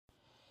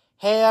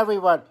Hey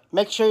everyone,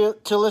 make sure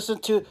to listen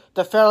to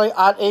the Fairly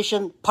Odd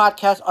Asian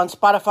podcast on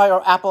Spotify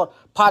or Apple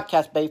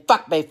Podcasts, babe.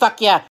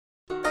 Fuck yeah.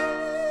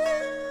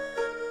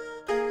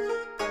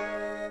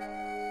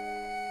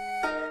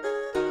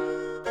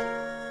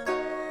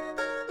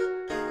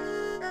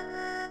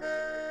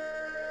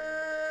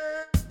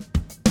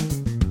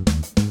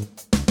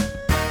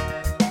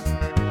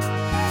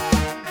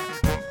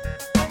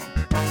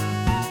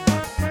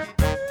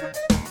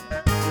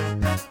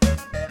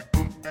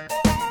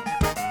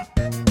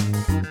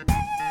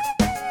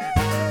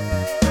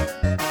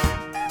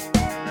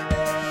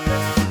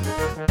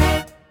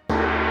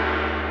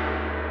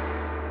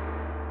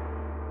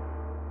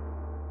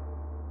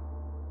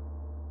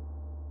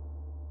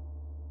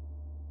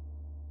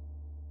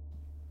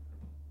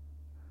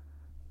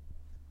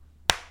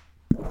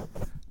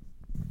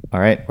 All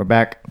right, we're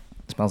back.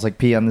 It smells like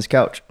pee on this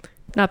couch.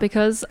 Not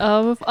because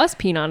of us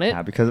peeing on it.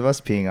 Not because of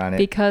us peeing on it.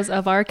 Because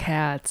of our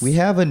cats. We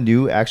have a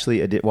new,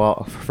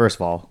 well, first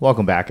of all,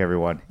 welcome back,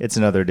 everyone. It's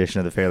another edition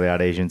of the Fairly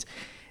Odd Asians.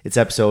 It's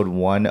episode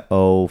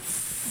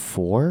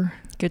 104.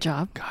 Good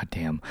job. God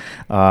damn.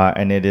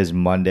 And it is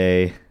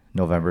Monday,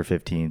 November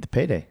 15th,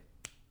 payday.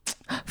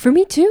 For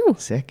me too.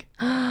 Sick.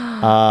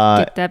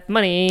 Get that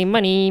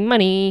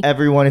money.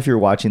 Everyone, if you're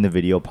watching the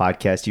video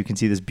podcast, you can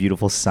see this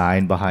beautiful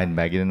sign behind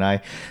Megan and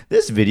I.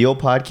 This video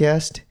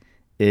podcast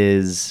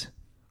is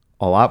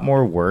a lot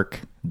more work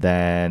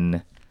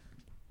than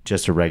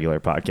just a regular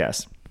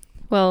podcast.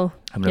 Well,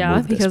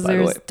 yeah, because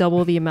there's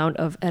double the amount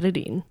of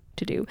editing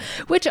to do,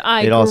 which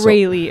I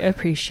greatly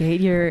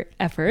appreciate your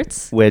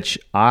efforts.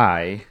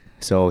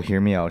 So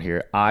hear me out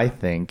here. I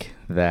think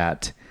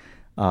that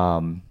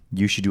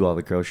you should do all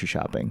the grocery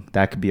shopping.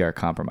 That could be our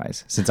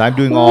compromise. Since I'm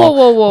doing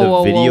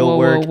all the video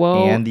work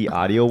and the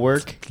audio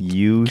work,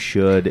 you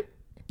should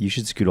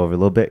scoot over a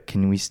little bit.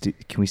 Can we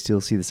still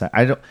see the sign?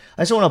 I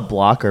just don't want to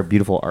block our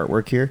beautiful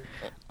artwork here.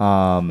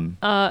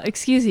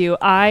 Excuse you.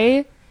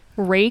 I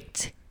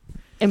raked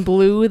and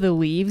blew the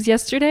leaves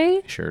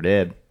yesterday. Sure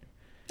did.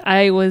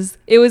 It was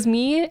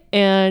me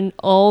and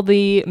all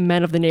the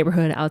men of the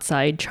neighborhood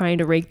outside trying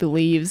to rake the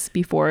leaves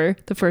before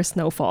the first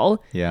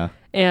snowfall. Yeah.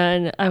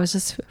 And I was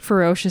just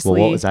ferociously...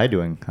 Well, what was I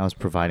doing? I was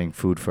providing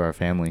food for our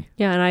family.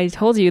 Yeah, and I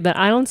told you that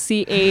I don't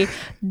see a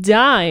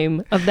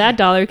dime of that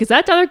dollar because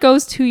that dollar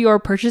goes to your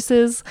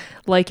purchases,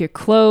 like your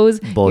clothes,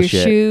 Bullshit.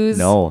 Your shoes.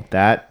 No,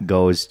 that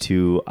goes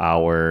to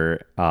our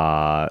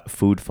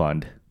food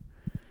fund.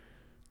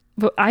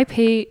 But I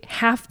pay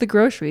half the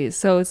groceries,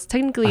 so it's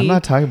technically... I'm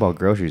not talking about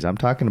groceries. I'm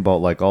talking about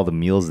like all the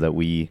meals that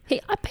we...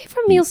 Hey, I pay for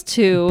meals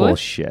too.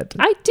 Bullshit.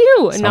 I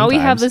do. And now we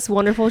have this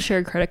wonderful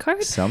shared credit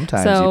card.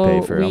 Sometimes you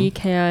pay for them. So we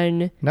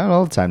can... Not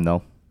all the time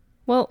though.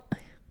 Well,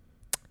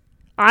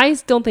 I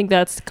don't think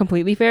that's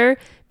completely fair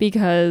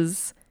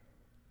because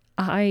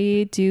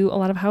I do a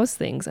lot of house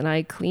things and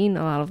I clean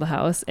a lot of the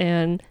house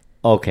and...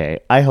 Okay,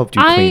 I helped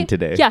you clean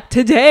today. Yeah,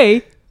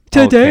 today.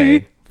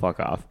 Okay. Fuck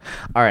off.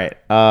 All right.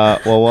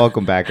 Well,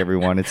 welcome back,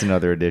 everyone. It's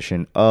another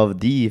edition of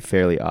the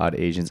Fairly Odd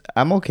Asians.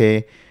 I'm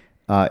okay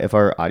if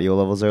our audio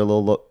levels are a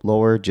little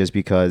lower, just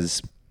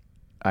because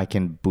I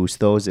can boost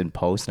those in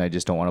post, and I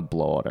just don't want to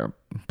blow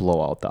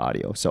out the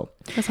audio. So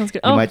that sounds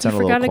good. You might sound a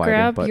little quieter,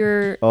 grab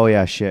your... Oh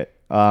yeah, shit.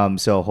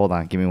 So hold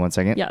on, give me 1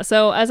 second. Yeah.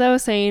 So as I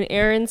was saying,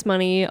 Aaron's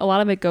money, a lot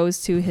of it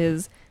goes to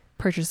his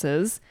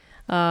purchases.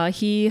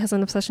 He has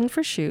an obsession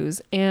for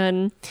shoes,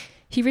 and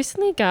he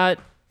recently got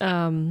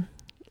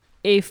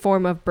a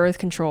form of birth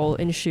control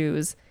in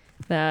shoes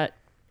that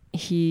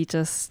he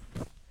just...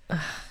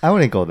 I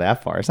wouldn't go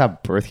that far. It's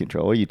not birth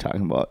control. What are you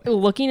talking about?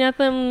 Looking at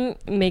them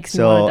makes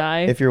me want to die.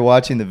 If you're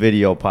watching the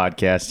video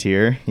podcast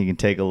here, you can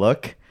take a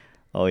look.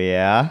 Oh,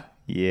 yeah.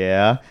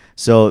 Yeah.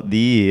 So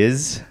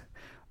these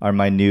are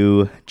my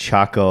new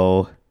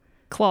Chaco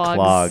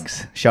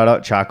clogs. Shout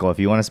out Chaco. If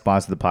you want to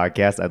sponsor the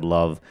podcast,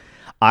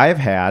 I've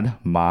had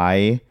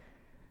my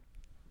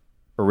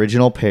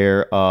original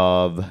pair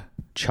of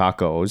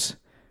Chacos,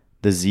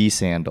 the Z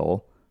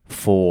sandal,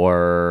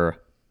 for...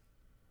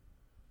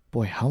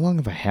 Boy, how long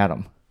have I had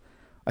them?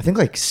 I think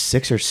like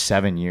 6 or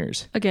 7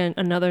 years. Again,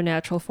 another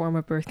natural form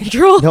of birth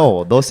control.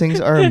 No, those things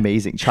are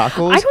amazing.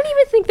 Chacos... I don't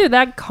even think they're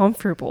that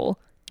comfortable.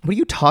 What are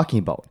you talking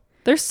about?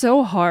 They're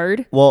so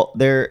hard. Well,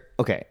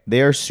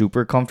 they are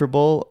super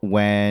comfortable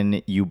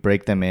when you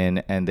break them in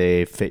and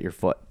they fit your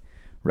foot.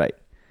 Right.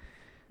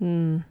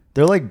 They're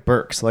like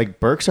Birks. Like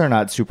Birks are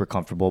not super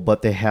comfortable,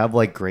 but they have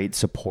like great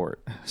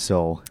support.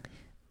 So...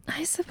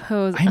 I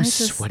suppose. I'm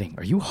sweating.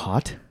 Are you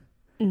hot?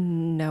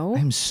 No.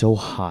 I'm so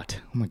hot.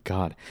 Oh my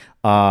God.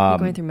 You're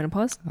going through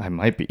menopause? I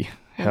might be.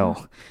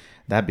 Hell,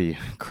 that'd be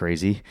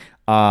crazy.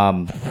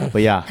 But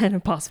yeah. And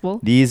impossible.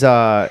 These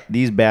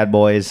bad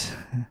boys,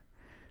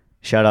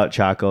 shout out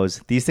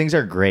Chacos. These things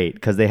are great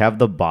because they have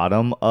the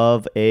bottom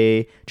of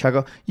a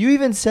Chaco. You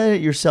even said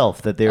it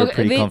yourself that they were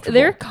pretty comfortable.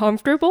 They're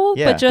comfortable,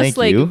 yeah, but just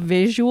like you.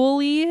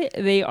 Visually,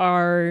 they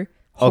are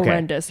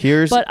horrendous. Okay.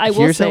 Here's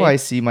how I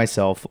see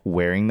myself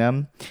wearing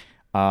them.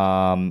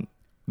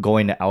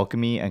 Going to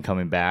Alchemy and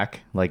coming back.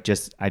 Like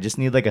I just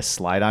need like a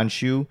slide on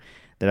shoe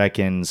that I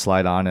can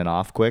slide on and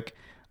off quick.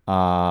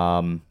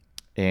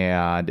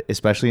 and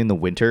especially in the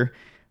winter,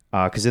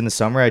 because in the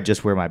summer I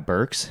just wear my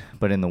Birks,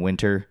 but in the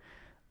winter,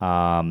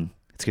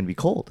 it's gonna be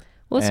cold.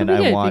 Well, this and will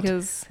be good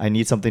because I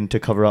need something to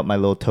cover up my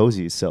little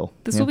toesies. So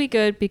this will be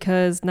good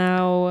because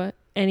now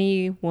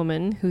any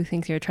woman who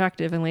thinks you're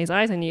attractive and lays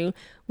eyes on you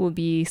will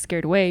be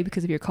scared away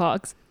because of your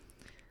clogs.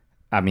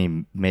 I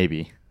mean,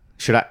 maybe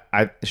should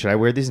I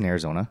wear these in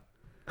Arizona?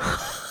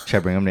 Should I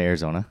bring them to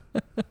Arizona?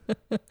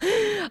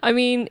 I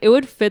mean, it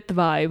would fit the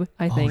vibe,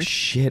 I think. Oh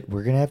shit,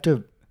 we're gonna have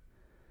to.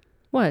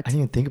 What? I didn't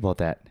even think about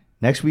that.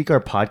 Next week,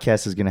 our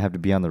podcast is gonna have to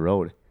be on the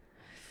road,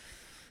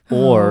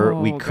 or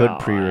we could God.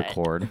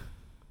 pre-record.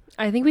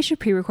 I think we should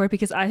pre-record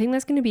because I think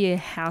that's going to be a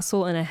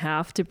hassle and a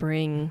half to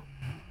bring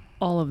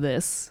all of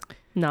this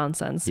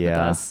nonsense with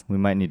us. We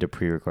might need to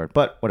pre-record,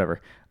 but whatever.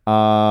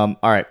 All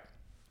right.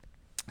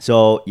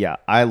 So yeah,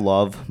 I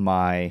love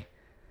my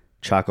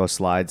Choco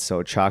slides.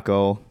 So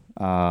Choco's,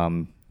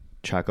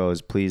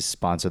 please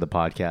sponsor the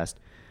podcast.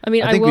 I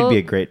mean, I think we'd be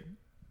a great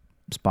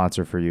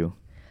sponsor for you.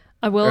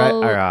 I will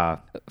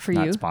for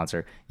not you.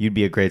 Sponsor. You'd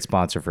be a great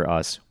sponsor for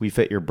us. We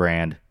fit your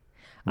brand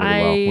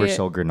really well. We're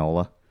so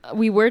granola.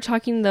 We were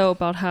talking though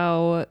about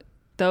how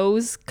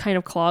those kind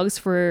of clogs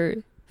for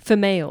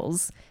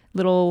females,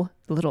 little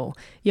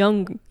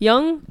young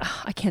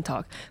I can't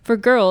talk, for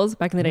girls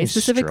back in the day,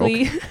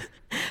 specifically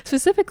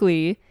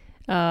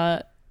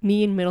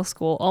me in middle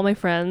school, all my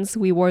friends,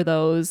 we wore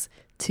those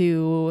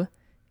to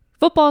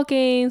football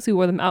games, we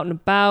wore them out and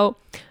about.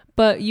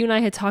 But you and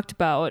I had talked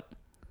about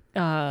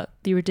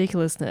the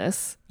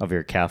ridiculousness Of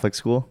your Catholic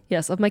school?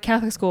 Yes, of my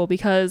Catholic school,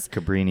 because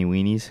Cabrini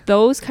weenies?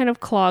 those kind of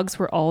clogs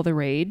were all the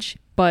rage,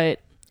 but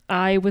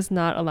I was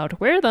not allowed to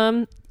wear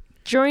them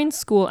during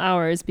school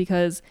hours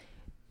because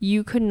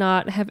you could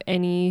not have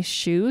any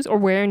shoes or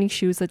wear any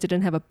shoes that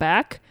didn't have a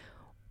back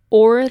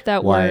or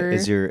that Why were...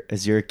 is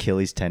your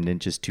Achilles tendon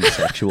just too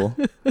sexual?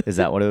 Is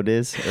that what it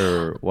is?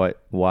 Or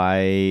what?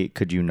 Why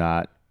could you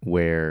not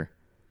wear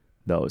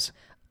those?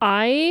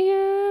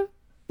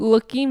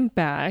 Looking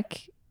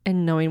back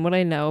and knowing what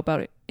I know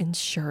about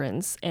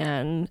insurance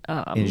and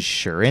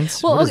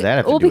Insurance? well, what does that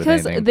have to do with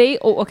anything?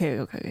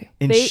 Okay.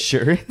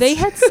 Insurance? They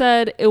had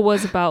said it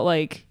was about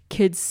like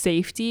kids'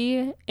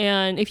 safety,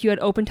 and if you had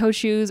open-toed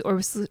shoes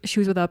or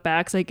shoes without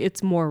backs, like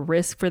it's more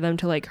risk for them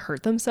to like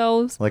hurt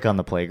themselves. Like on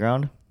the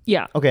playground?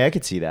 Yeah. Okay, I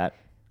could see that.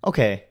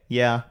 Okay,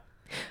 yeah.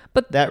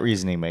 But that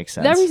reasoning makes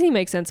sense. That reasoning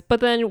makes sense. But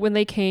then when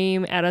they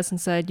came at us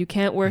and said you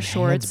can't wear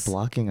shorts, Hands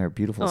blocking our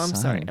beautiful I'm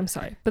sign.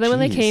 sorry. But then when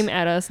they came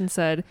at us and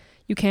said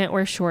you can't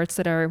wear shorts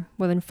that are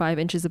more than 5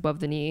 inches above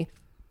the knee,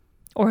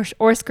 or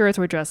skirts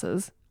or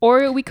dresses,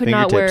 or we could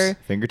not wear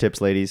fingertips,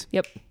 ladies.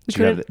 Yep.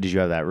 Did you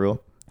have that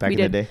rule back in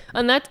the day?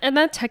 And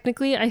that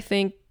technically I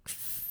think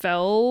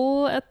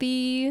fell at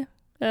the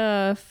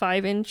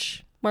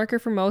 5-inch marker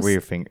for most Where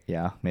your finger?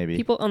 Yeah, maybe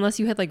people, unless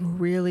you had like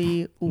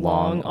really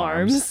long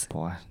arms.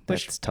 Boy,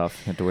 that's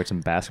tough. You have to wear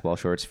some basketball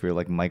shorts if you're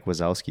like Mike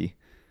Wazowski.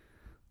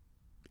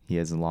 He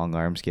has long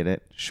arms. Get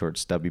it? Short,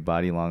 stubby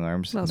body, long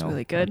arms. That was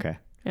really good. Okay.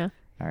 Yeah.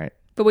 All right.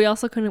 But we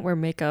also couldn't wear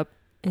makeup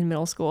in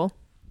middle school.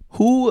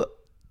 Who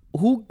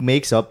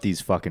makes up these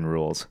fucking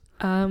rules?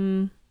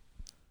 The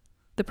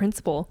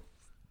principal.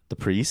 The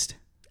priest?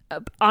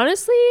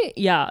 Honestly,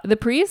 yeah. The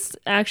priest,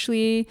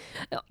 actually,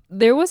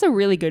 there was a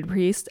really good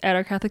priest at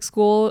our Catholic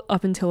school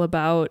up until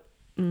about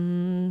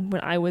when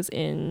I was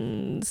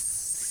in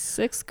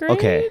 6th grade.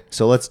 Okay,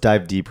 so let's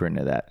dive deeper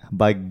into that.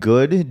 By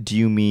good, do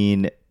you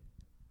mean...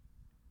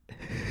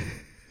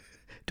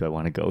 Do I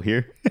want to go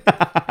here?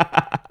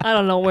 I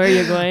don't know where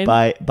you're going.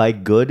 By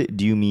good,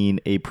 do you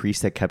mean a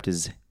priest that kept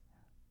his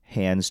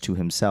hands to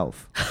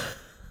himself?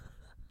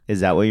 Is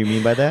that what you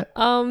mean by that?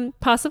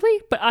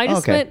 Possibly, but I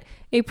just meant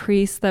a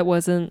priest that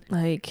wasn't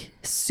like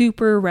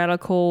super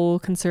radical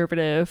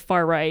conservative,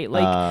 far right,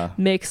 like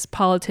mixed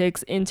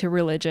politics into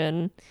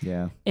religion.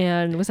 Yeah.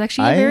 And was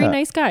actually a very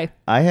nice guy.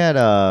 I had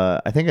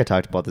I think I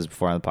talked about this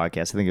before on the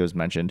podcast. I think it was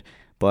mentioned,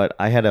 but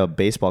I had a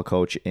baseball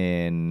coach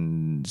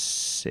in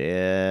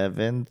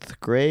 7th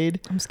grade.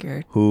 I'm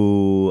scared.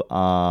 Who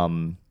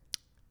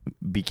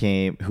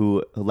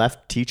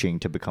left teaching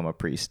to become a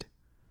priest.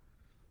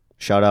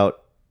 Shout out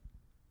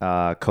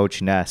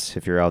Coach Ness,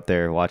 if you're out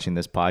there watching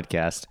this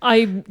podcast.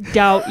 I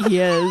doubt he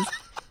is.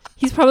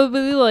 He's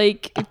probably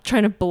like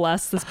trying to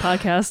bless this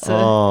podcast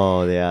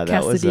to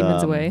cast the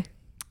demons away.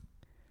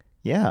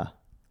 Yeah.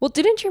 Well,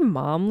 didn't your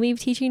mom leave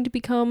teaching to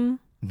become...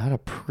 Not a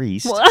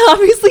priest. Well,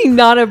 obviously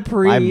not a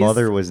priest. My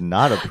mother was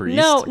not a priest.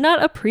 No,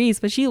 not a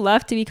priest, but she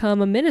left to become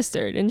a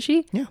minister, didn't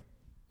she? Yeah.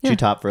 She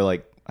taught for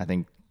like, I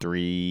think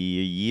 3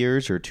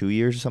 years or 2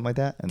 years or something like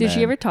that. And Did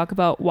she ever talk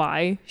about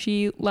why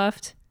she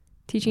left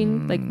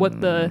teaching? Like what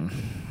the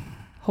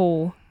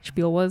whole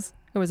spiel was?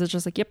 Or was it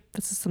just like, yep,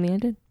 this is something I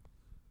did?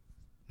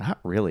 Not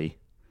really.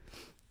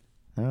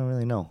 I don't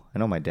really know. I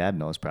know my dad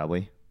knows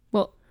probably.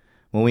 Well,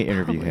 when we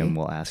interview him,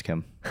 we'll ask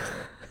him.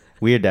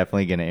 We are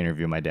definitely going to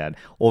interview my dad.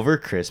 Over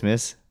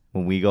Christmas,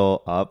 when we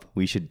go up,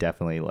 we should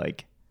definitely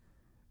like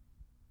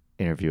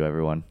interview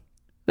everyone.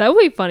 That would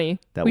be funny.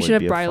 We should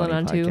have be Brylan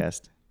on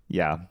podcast. Too.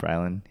 Yeah,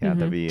 Brylan. Yeah,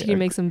 that'd be... You can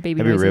make some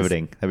baby noises. That'd be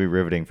riveting. That'd be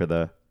riveting for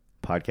the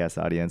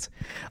podcast audience.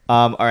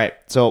 All right.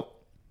 So,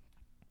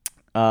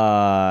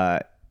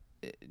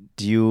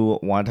 do you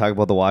want to talk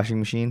about the washing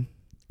machine?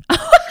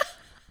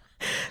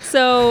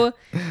 So,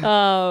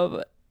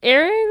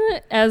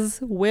 Aaron, as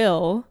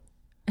Will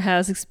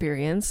has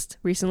experienced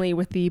recently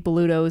with the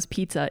Boluto's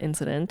pizza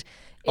incident.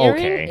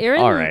 Aaron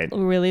all right.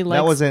 really likes...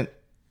 That wasn't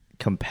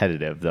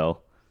competitive, though.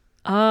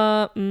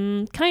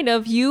 Kind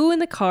of. You in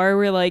the car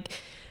were like,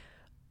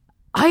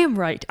 I am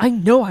right. I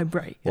know I'm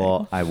right.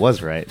 Well, I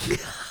was right.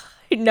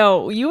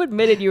 No, you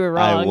admitted you were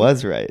wrong. I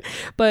was right.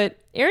 But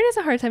Aaron has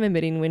a hard time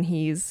admitting when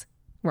he's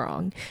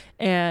wrong.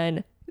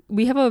 And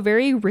we have a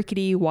very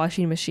rickety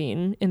washing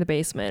machine in the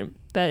basement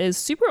that is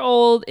super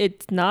old.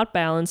 It's not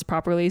balanced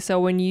properly. So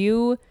when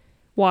you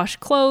wash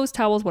clothes,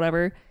 towels,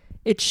 whatever,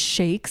 it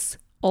shakes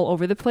all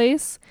over the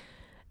place.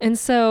 And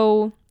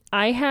so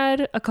I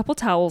had a couple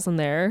towels in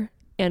there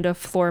and a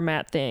floor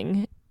mat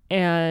thing.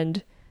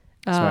 And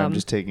Sorry, I'm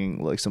just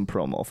taking like some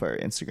promo for our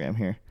Instagram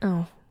here.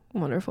 oh,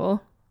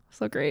 wonderful.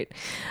 So great.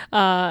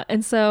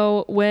 And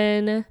so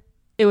when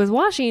it was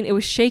washing, it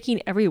was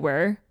shaking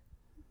everywhere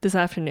this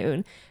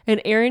afternoon.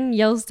 And Aaron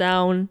yells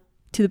down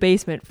to the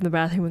basement from the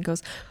bathroom and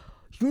goes,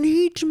 you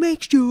need to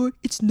make sure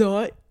it's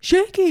not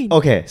shaking.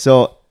 Okay,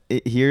 so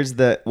here's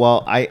the...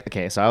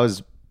 So I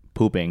was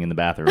pooping in the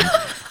bathroom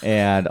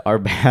and our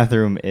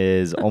bathroom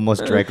is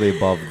almost directly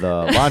above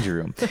the laundry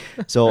room.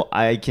 So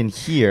I can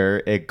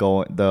hear it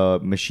go,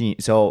 the machine.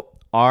 So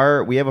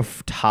we have a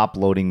top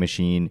loading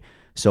machine.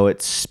 So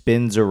it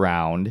spins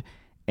around,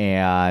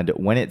 and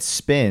when it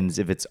spins,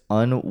 if it's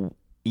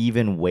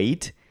uneven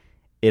weight,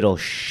 it'll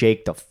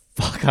shake the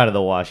fuck out of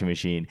the washing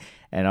machine,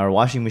 and our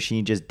washing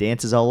machine just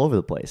dances all over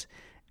the place.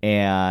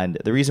 And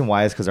the reason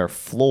why is because our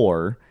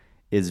floor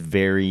is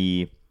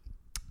very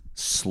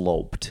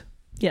sloped.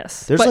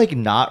 Yes. There's like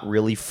not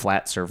really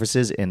flat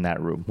surfaces in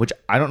that room, which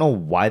I don't know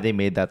why they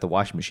made that the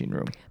washing machine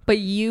room. But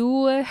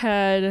you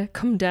had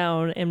come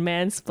down and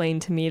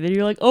mansplained to me that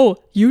you're like, oh,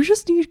 you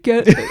just need to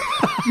get you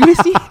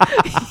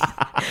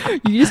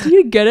just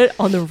need to get it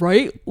on the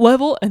right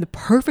level and the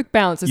perfect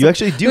balance. You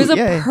actually do. There's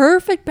a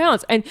perfect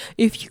balance. And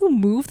if you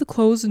move the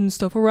clothes and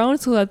stuff around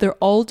so that they're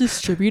all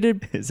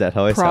distributed is that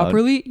how I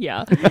properly, sound?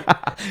 yeah.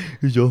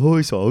 Is that how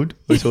I sound?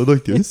 I sound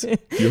like this. Yeah.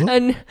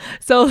 And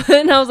so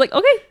then I was like,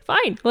 okay,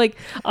 fine. Like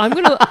I'm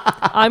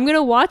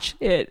gonna watch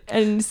it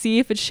and see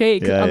if it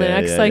shakes on the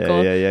next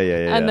cycle.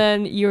 Yeah. And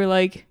then you were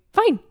like,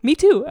 fine, me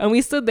too. And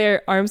we stood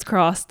there, arms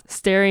crossed,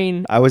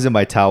 staring. I was in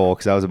my towel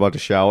because I was about to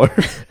shower.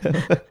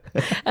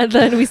 And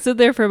then we stood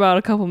there for about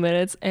a couple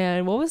minutes.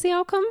 And what was the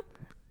outcome?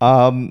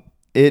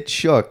 It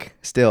shook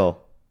still.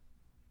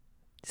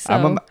 So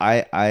I'm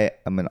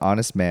an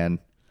honest man.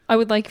 I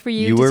would like for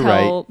you to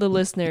tell the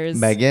listeners.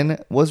 Megan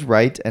was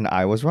right and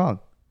I was wrong.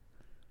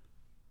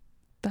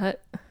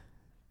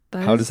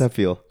 How does that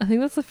feel? I think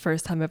that's the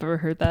first time I've ever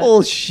heard that.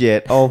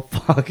 Bullshit. Oh,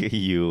 fuck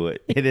you.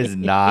 It is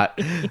not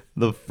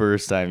the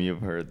first time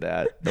you've heard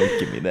that. Don't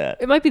give me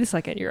that. It might be the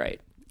second. You're right.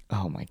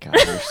 Oh my God,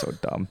 you're so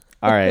dumb.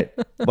 All right.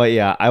 But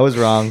yeah, I was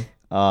wrong.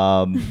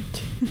 I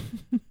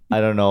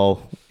don't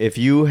know. If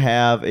you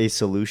have a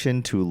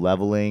solution to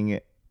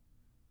leveling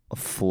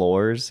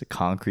floors,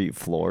 concrete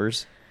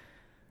floors.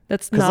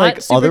 That's not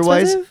like super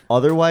expensive?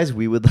 Otherwise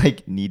we would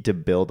like need to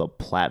build a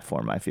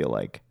platform, I feel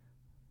like.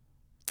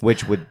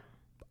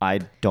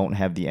 I don't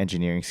have the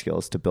engineering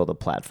skills to build a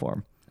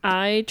platform.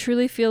 I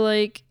truly feel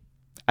like...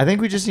 I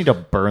think we just need to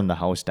burn the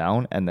house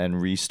down and then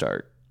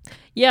restart.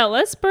 Yeah,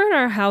 let's burn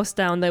our house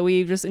down that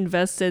we've just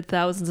invested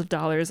thousands of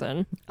dollars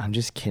in. I'm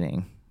just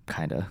kidding,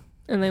 kind of.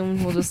 And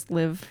then we'll just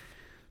live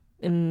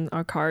in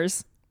our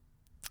cars.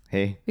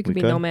 Hey, we could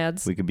be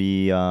nomads. We could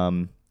be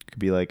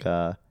like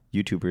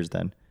YouTubers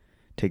then.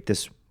 Take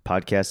this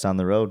podcast on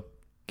the road.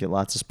 Get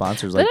lots of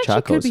sponsors like Chacos. That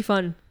actually could be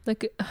fun.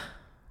 Like,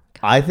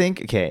 I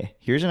think, okay,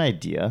 here's an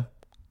idea.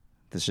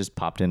 This just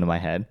popped into my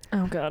head.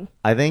 Oh, God.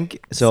 I think,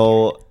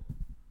 so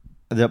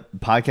the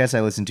podcast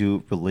I listen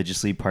to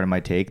religiously, Part of My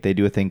Take, they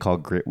do a thing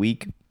called Grit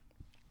Week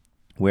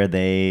where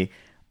they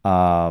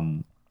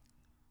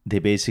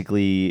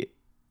basically,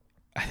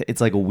 it's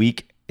like a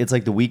week, it's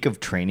like the week of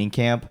training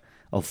camp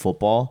of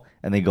football,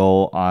 and they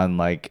go on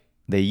like,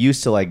 they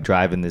used to like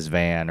drive in this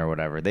van or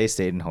whatever. They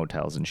stayed in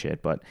hotels and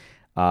shit, but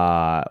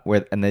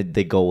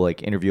they go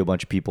like interview a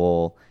bunch of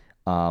people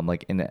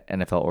like in the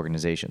NFL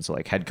organization. So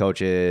like head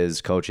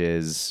coaches,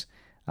 the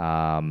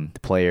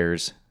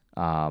players.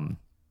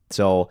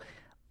 So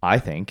I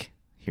think,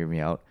 hear me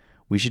out,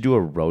 we should do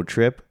a road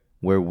trip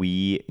where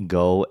we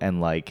go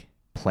and like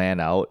plan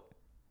out.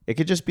 It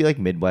could just be like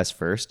Midwest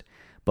first,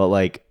 but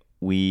like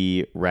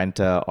we rent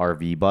a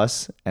RV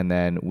bus and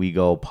then we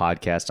go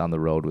podcast on the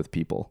road with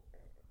people.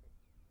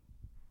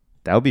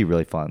 That would be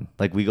really fun.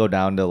 Like we go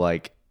down to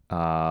like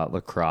La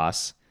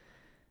Crosse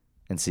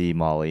and see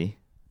Molly.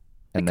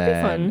 And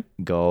then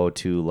go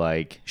to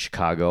like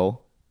Chicago,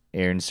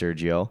 Aaron,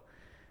 Sergio,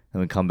 and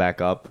we come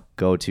back up,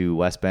 go to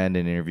West Bend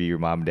and interview your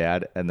mom and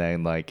dad, and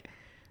then like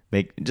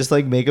make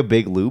a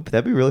big loop.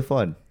 That'd be really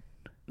fun.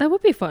 That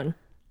would be fun.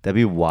 That'd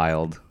be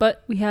wild.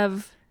 But we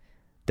have.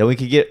 Then we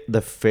could get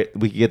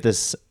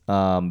this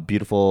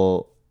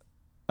beautiful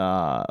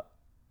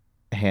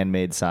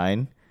handmade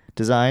sign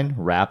design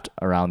wrapped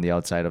around the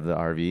outside of the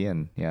RV,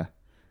 and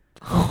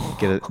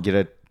get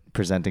a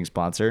presenting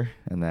sponsor,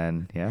 and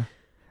then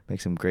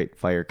make some great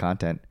fire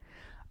content.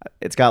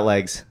 It's got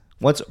legs.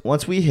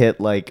 Once we hit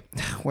like,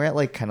 we're at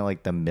like kind of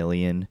like the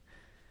million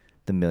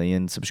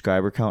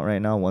subscriber count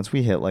right now. Once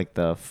we hit like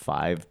the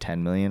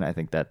 5-10 million, I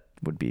think that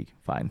would be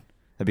fine.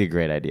 That'd be a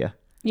great idea.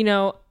 You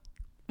know,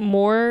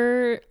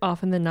 more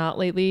often than not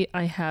lately,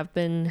 I have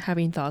been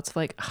having thoughts of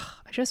like,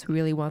 I just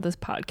really want this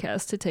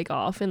podcast to take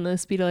off and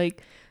this be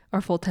like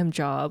our full-time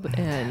job.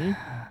 And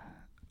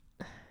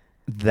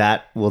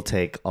that will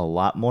take a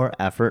lot more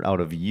effort out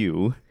of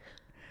you,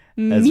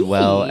 as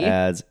well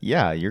as,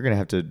 you're going to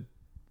have to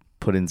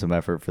put in some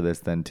effort for this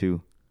then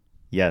too.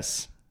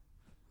 Yes.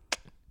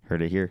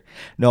 Heard it here.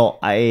 No,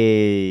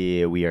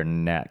 we are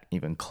not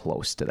even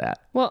close to that.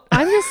 Well,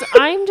 I'm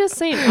just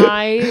saying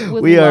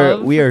we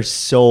are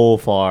so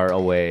far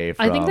away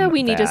from I think that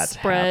we need to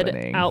spread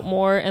happening out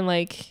more and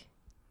like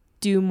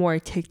do more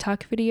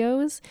TikTok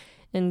videos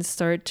and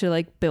start to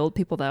like build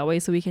people that way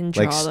so we can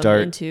draw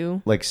them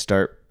into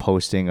start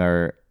posting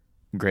our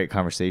great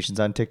conversations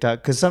on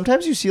TikTok, because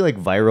sometimes you see like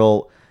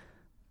viral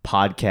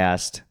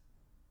podcast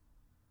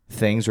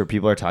things where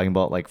people are talking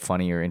about like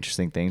funny or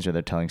interesting things, or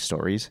they're telling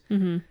stories.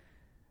 Mm-hmm.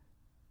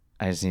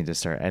 I just need to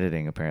start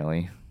editing,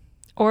 apparently.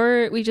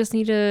 Or we just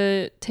need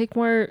to take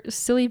more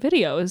silly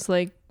videos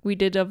like we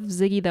did of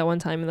Ziggy that one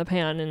time in the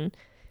pan and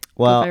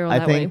well, go viral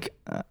I think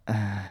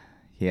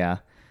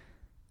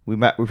we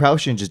probably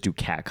shouldn't just do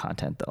cat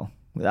content though.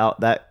 Without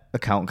that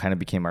account kind of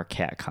became our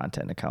cat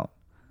content account.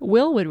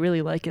 Will would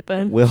really like it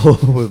then. Will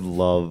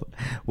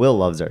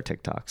loves our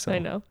TikTok. So I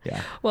know.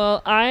 Yeah.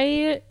 Well,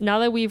 now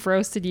that we've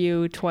roasted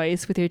you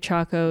twice with your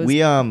Chacos,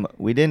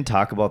 we didn't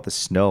talk about the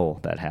snow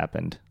that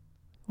happened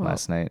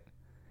last night.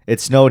 It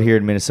snowed here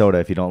in Minnesota.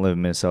 If you don't live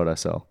in Minnesota,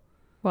 so.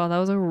 Wow, that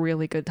was a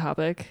really good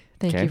topic.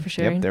 Thank you for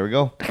sharing. Yep, there we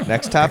go.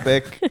 Next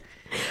topic.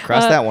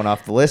 Cross that one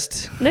off the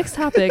list. Next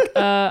topic.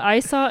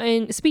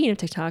 Speaking of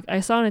TikTok, I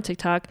saw on a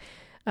TikTok,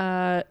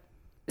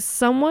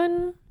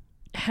 someone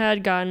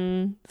had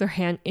gotten their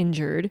hand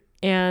injured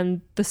and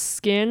the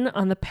skin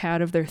on the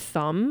pad of their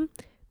thumb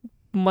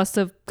must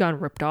have gotten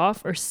ripped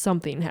off or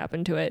something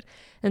happened to it.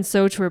 And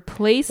so to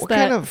replace what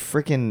kind of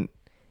freaking...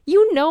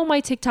 You know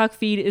my TikTok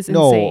feed is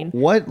insane.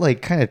 What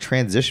like kind of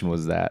transition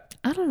was that?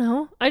 I don't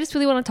know. I just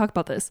really want to talk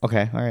about this.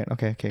 Okay. All right.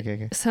 Okay.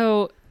 Okay.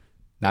 So...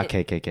 Not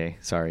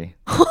KKK. Sorry.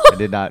 I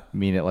did not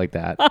mean it like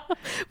that.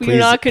 We do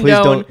not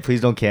condone.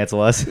 Please don't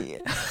cancel us.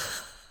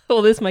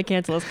 Well, this might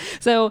cancel us.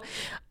 So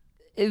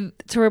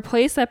to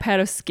replace that pad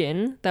of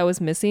skin that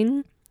was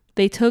missing,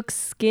 they took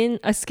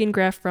a skin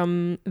graft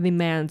from the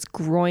man's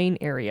groin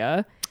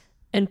area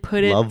and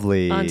put it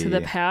onto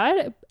the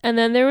pad. And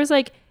then there was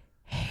like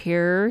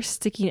hair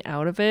sticking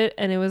out of it,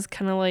 and it was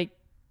kind of like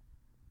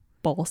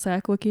ball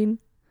sack looking.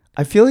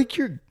 I feel like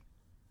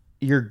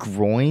your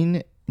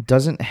groin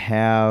doesn't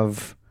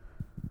have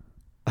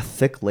a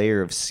thick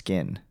layer of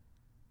skin.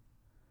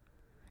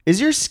 Is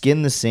your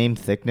skin the same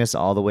thickness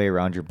all the way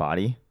around your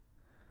body?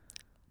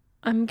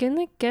 I'm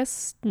gonna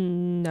guess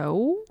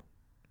no.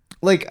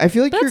 Like I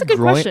feel like That's a good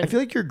question. I feel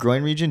like your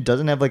groin region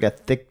doesn't have like a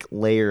thick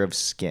layer of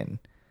skin.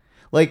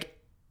 Like,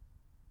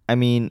 I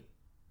mean,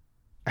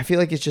 I feel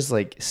like it's just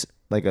like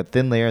a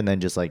thin layer and then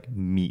just like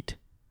meat.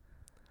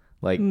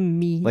 Like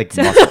meat. Like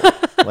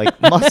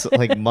muscle.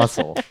 like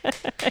muscle.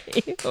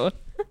 Ew.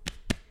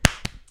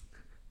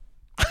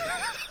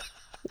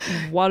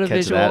 What a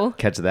visual.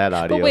 Catch that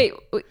audio. But wait,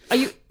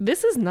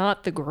 this is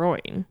not the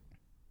groin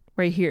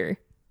right here.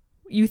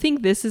 You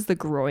think this is the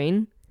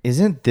groin?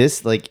 Isn't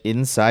this like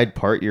inside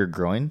part your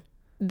groin?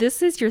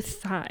 This is your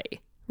thigh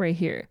right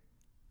here.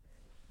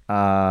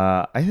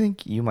 I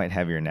think you might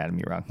have your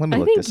anatomy wrong. Let me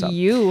look this up. I think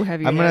you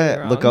have your anatomy wrong. I'm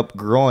going to look up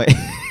groin.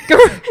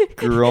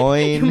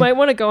 Groin. You might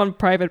want to go on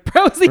private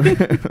browsing.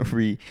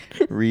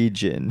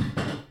 Region.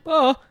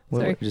 Oh,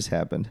 sorry. What just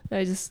happened?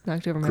 I just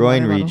knocked over my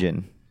groin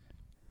region.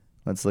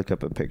 Let's look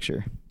up a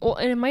picture. Well,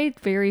 and it might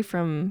vary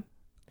from...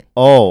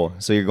 Oh,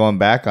 so you're going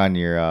back on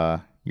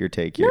your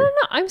take here. No.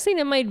 I'm saying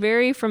it might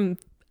vary from...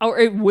 Or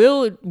it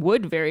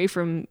would vary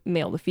from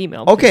male to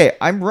female. Okay,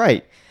 I'm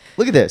right.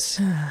 Look at this.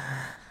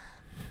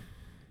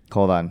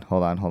 Hold on.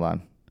 Hold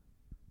on.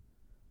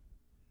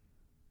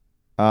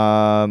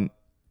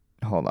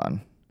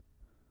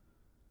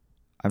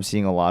 I'm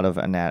seeing a lot of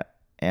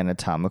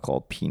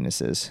anatomical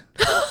penises.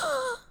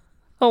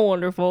 Oh,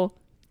 wonderful.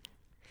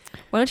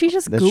 Why don't you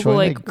just Google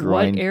like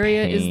what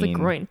area is the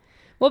groin?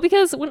 Well,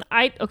 because when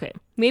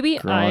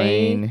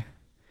groin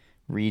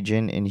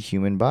region in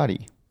human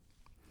body.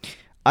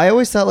 I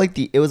always thought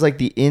it was like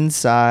the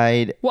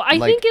inside. Well, I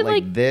think it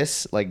like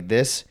this,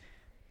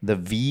 the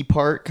V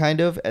part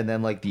kind of, and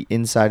then like the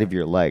inside of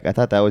your leg. I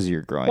thought that was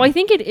your groin. Well, I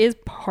think it is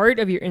part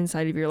of your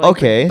inside of your leg.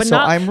 Okay, but so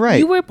I'm right.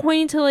 You were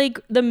pointing to like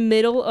the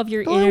middle of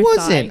your inner I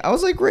wasn't. thigh. I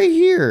was like right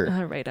here.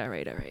 All right.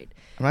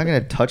 I'm not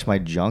gonna touch my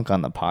junk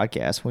on the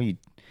podcast. What are you?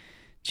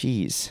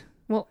 Jeez.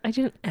 Well, I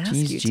didn't ask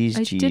you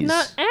to. I did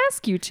not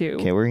ask you to.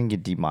 Okay, we're gonna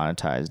get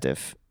demonetized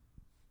if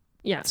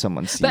Yeah.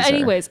 someone sees But her.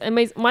 anyways,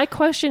 my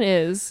question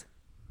is,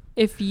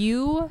 if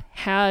you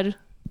had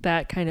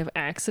that kind of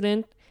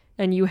accident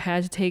and you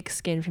had to take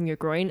skin from your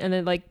groin and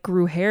then like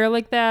grew hair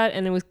like that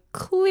and it was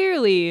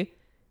clearly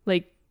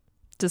like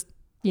just,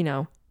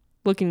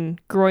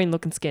 groin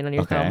looking skin on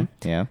your Okay. thumb,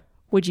 Yeah.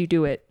 would you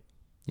do it?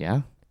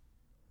 Yeah.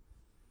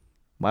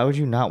 Why would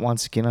you not want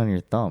skin on your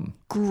thumb?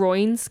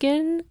 Groin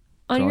skin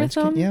on your Groin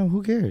skin? thumb? Yeah,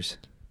 who cares?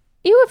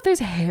 Ew, if there's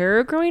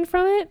hair growing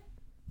from it?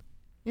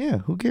 Yeah,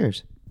 who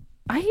cares?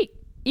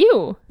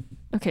 Ew.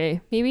 Okay,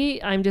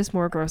 maybe I'm just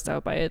more grossed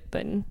out by it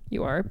than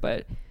you are,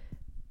 but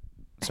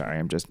Sorry,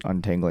 I'm just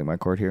untangling my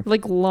cord here.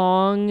 like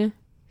long,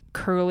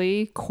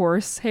 curly,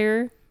 coarse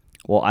hair.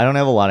 Well, I don't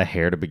have a lot of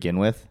hair to begin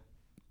with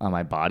on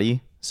my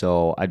body,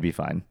 so I'd be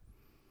fine.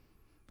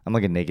 I'm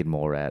like a naked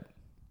mole rat.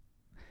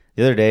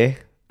 The other day,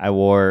 I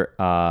wore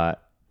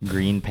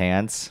green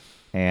pants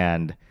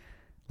and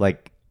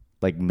like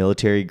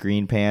military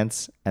green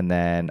pants and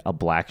then a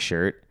black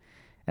shirt.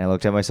 And I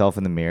looked at myself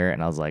in the mirror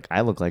and I was like,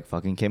 I look like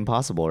fucking Kim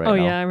Possible right now. Oh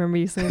yeah, I remember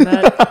you saying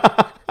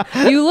that.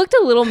 You looked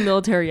a little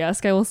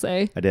military-esque, I will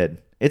say. I did.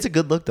 It's a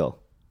good look though.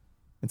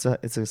 It's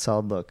a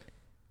solid look.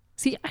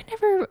 See,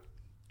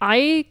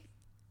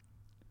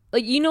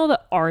 the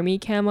army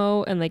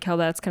camo and like how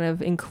that's kind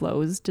of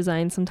enclosed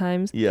design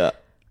sometimes. Yeah.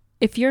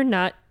 If you're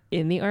not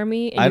in the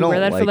army and I you wear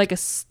don't that for like a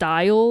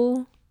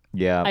style,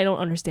 Yeah. I don't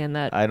understand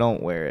that. I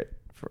don't wear it.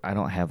 I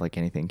don't have like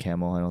anything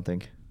camo, I don't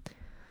think.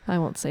 I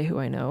won't say who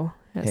I know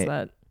has Hey.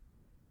 that.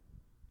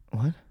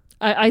 What?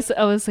 I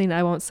was saying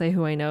I won't say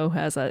who I know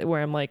has that,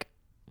 where I'm like,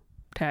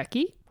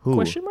 tacky? Who?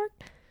 Question mark?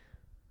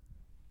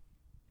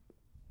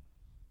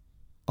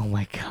 Oh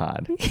my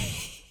God.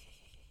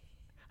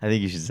 I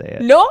think you should say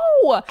it. No!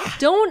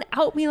 Don't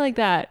out me like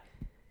that.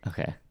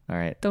 Okay. All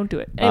right. Don't do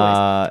it. Anyways,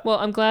 Uh, well,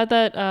 I'm glad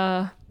that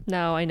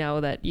now I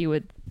know that you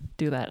would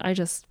do that. I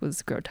just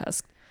was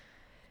grotesque.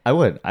 I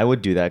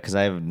would do that because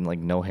I have like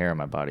no hair on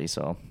my body,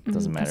 so it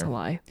doesn't That's a matter.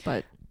 lie,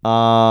 but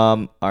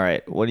All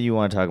right. What do you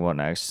want to talk about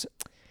next?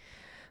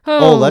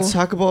 Oh, let's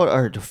talk about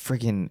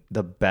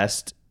the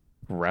best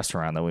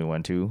restaurant that we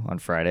went to on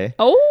Friday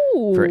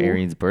for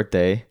Arian's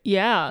birthday.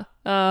 Yeah.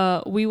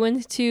 We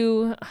went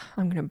to.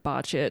 I'm gonna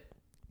botch it,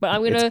 but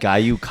I'm gonna. It's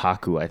Gayu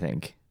Kaku, I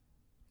think.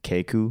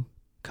 Kaku.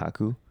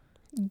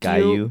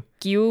 Gayu.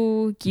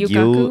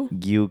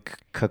 Gyu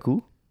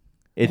Kaku.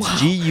 It's Wow.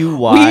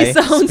 GUY We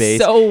sound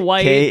space so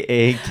white.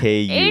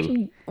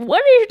 KAKU.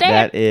 What is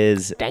that?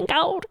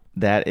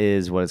 That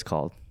is what it's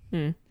called.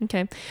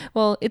 Okay.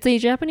 Well, it's a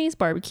Japanese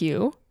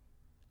barbecue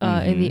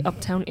in the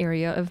uptown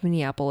area of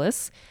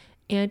Minneapolis,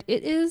 and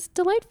it is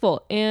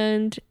delightful.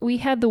 And we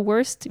had the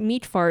worst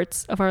meat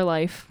farts of our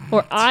life,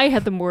 or I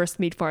had the worst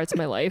meat farts of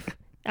my life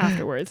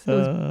afterwards.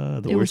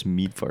 The worst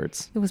meat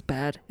farts. It was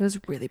bad. It was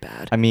really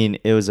bad. I mean,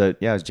 it was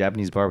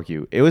Japanese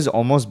barbecue. It was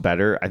almost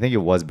better. I think it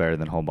was better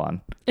than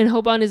Hoban. And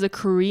Hoban is a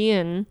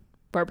Korean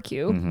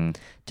barbecue,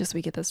 just so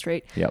we get that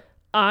straight. Yep.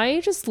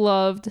 I just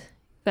loved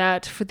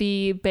that for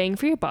the bang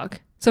for your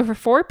buck. So for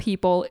 4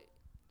 people,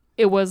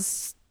 it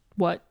was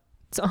what?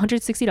 It's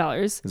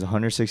 $160. It was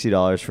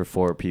 $160 for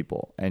 4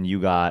 people, and you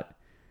got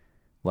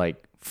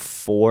like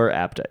 4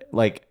 appetizers.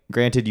 Like,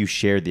 granted, you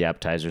shared the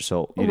appetizer,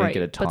 so you didn't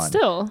get a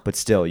ton. But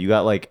still, you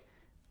got like,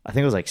 I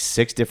think it was like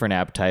 6 different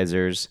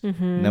appetizers,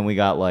 and then we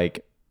got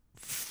like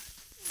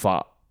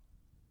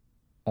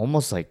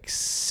almost like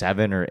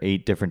 7 or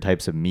 8 different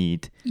types of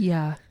meat.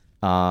 Yeah.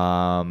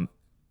 And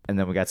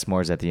then we got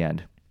s'mores at the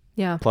end.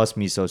 Yeah. Plus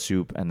miso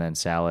soup and then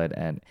salad,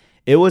 and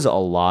it was a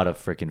lot of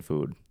freaking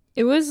food.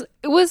 It was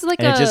like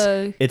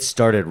it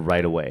started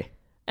right away.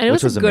 And it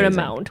which was a good amazing.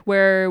 amount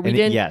where we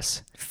didn't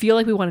yes. feel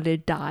like we wanted to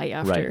die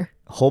after. Right.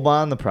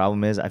 Hoban, the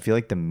problem is I feel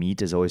like the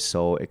meat is always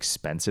so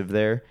expensive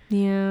there.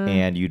 Yeah.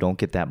 And you don't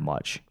get that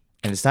much.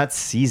 And it's not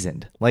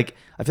seasoned. Like,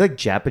 I feel like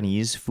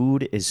Japanese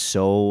food is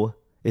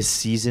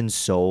seasoned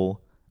so,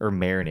 or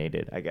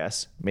marinated, I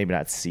guess. Maybe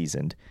not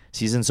seasoned.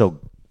 Seasoned so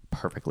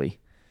perfectly.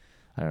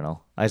 I don't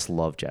know. I just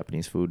love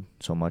Japanese food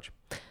so much.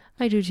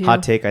 I do too.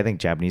 Hot take, I think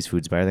Japanese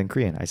food's better than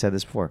Korean. I said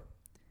this before.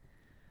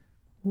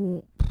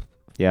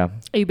 Yeah.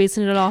 Are you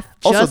basing it off?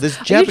 Also, this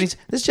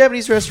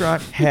Japanese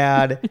restaurant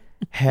had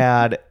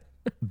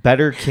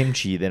better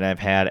kimchi than I've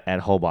had at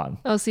Hoban.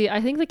 Oh, see,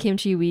 I think the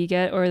kimchi we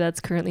get, or that's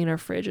currently in our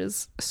fridge,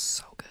 is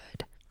so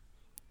good.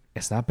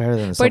 It's not better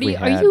than the stuff we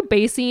had. Are you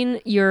basing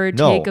your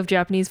take of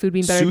Japanese food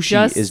being better?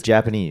 Sushi is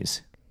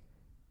Japanese.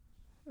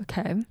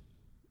 Okay.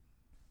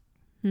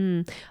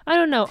 I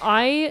don't know.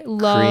 I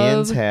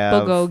love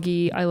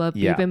bulgogi. I love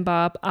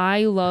bibimbap.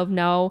 I love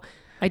now.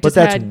 But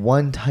that's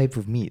one type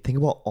of meat. Think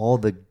about all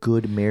the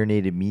good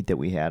marinated meat that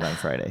we had on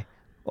Friday.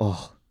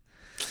 Oh,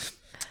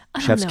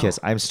 chef's kiss.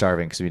 I'm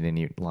starving because we didn't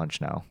eat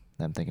lunch now.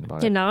 I'm thinking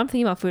about it. Yeah, now I'm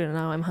thinking about food and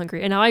now I'm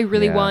hungry. And now I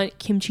really want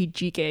kimchi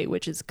jjigae,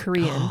 which is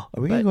Korean. Are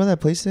we going to go to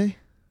that place today?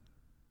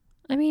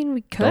 I mean,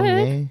 we could.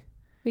 Donghae?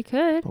 We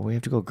could. But we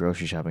have to go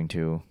grocery shopping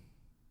too.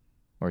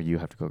 Or you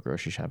have to go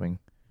grocery shopping.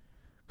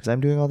 Because I'm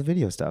doing all the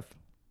video stuff.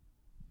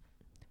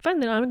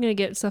 Fine, then I'm going to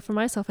get stuff for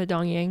myself at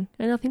Dongyang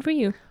and nothing for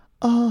you.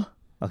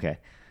 Okay.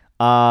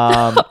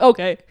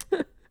 Okay.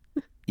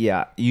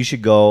 Yeah, you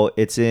should go.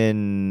 It's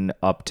in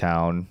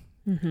Uptown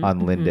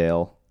on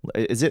Lyndale.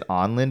 Is it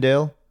on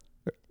Lyndale?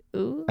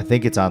 Ooh. I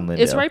think it's on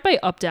Lyndale. It's right by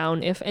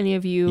Uptown. If any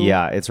of you,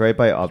 Yeah, it's right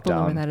by know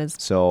Uptown. where that is.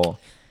 So,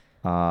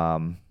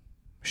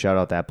 shout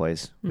out that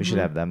place. We should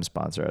have them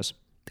sponsor us.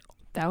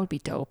 that would be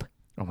dope.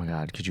 Oh my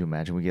God, could you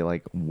imagine we get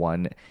like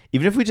one,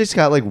 even if we just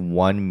got like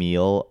one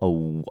meal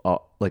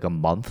like a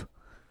month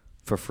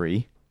for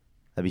free,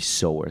 that'd be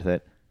so worth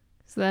it.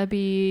 So that'd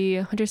be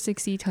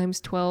 160 times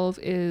 12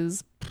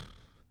 is. I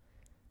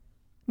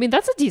mean,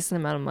 that's a decent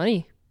amount of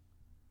money.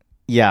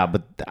 Yeah,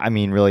 but I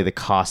mean, really, the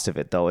cost of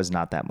it though is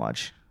not that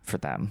much for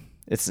them.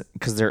 It's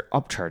because they're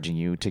upcharging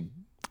you to.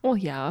 Well,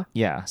 yeah,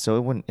 Yeah,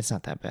 so it's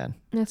not that bad.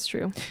 that's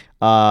true.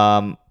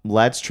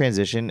 Let's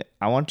transition.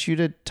 I want you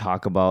to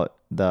talk about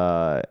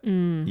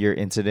your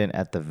incident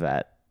at the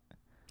vet.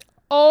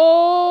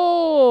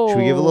 Oh, Should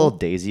we give a little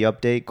Daisy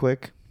update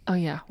quick? Oh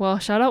yeah. Well,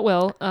 shout out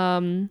Will.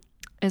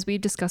 As we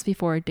discussed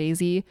before,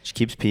 Daisy, She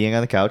keeps peeing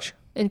on the couch.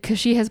 and because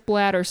she has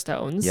bladder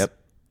stones. Yep.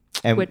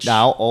 And Which-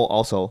 now,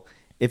 also,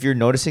 if you're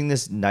noticing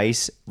this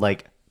nice,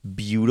 like,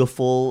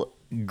 beautiful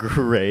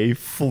gray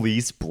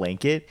fleece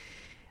blanket,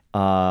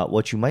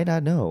 what you might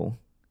not know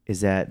is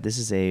that this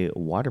is a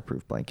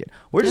waterproof blanket.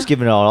 We're just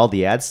giving out all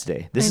the ads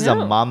today. This is a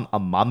know.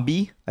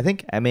 Mambe, I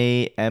think,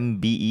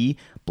 MAMBE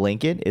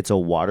blanket. It's a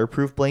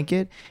waterproof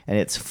blanket, and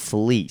it's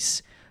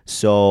fleece.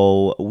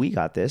 So we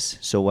got this.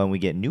 So when we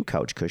get new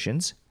couch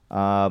cushions,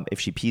 if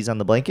she pees on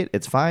the blanket,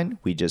 it's fine.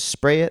 We just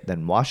spray it,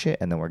 then wash it,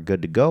 and then we're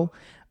good to go.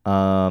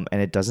 And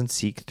it doesn't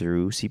seep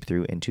through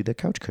into the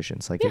couch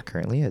cushions like it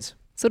currently is.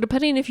 So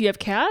depending if you have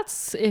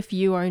cats, if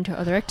you are into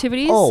other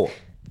activities. Oh,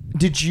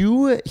 did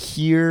you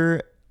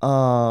hear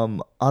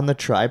on the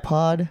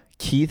tripod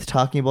Keith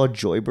talking about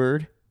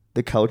Joybird,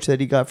 the couch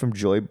that he got from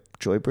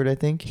Joybird, I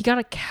think? He got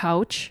a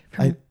couch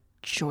from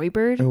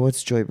Joybird. Or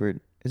what's Joybird?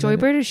 Is that it?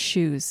 Joybird is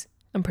shoes.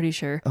 I'm pretty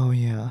sure. Oh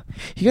yeah,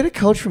 he got a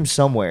couch from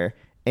somewhere,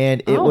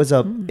 and they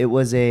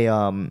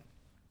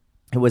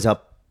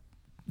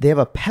have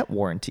a pet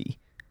warranty.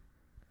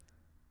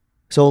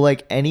 So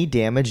like any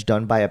damage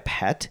done by a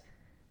pet,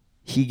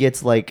 he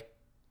gets like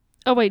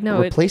Oh wait, no,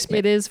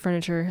 replacement. it is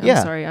furniture. I'm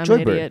Yeah, sorry, I'm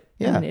Joybird. an idiot.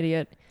 Yeah. I'm an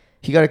idiot.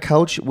 he got a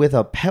couch with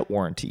a pet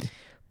warranty.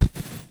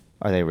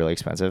 Are they really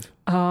expensive?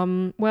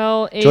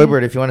 Well,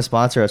 Joybird, if you want to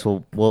sponsor us,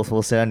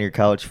 we'll sit on your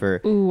couch for.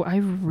 Ooh, I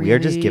really. We are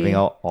just giving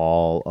out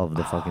all of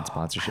the fucking I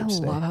sponsorships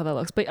today. love how that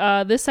looks.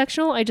 But this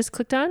sectional I just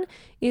clicked on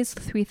is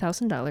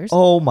 $3,000.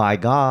 Oh my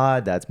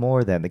God, that's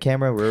more than the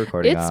camera we're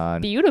recording It's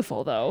on.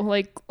 beautiful though.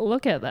 Like,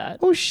 look at that.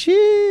 Oh shit!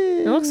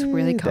 It looks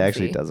really It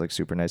actually comfy. does look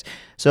super nice.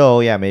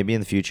 So yeah, maybe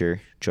in the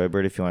future,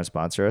 Joybird, if you want to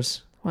sponsor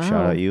us, Wow.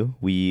 shout out you.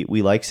 We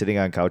like sitting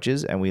on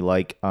couches and we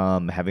like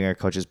having our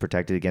couches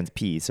protected against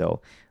pee. So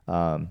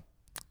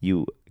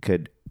you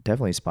could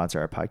definitely sponsor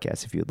our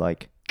podcast if you'd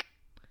like.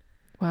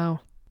 Wow. All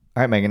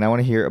right, Megan, I want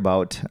to hear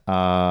about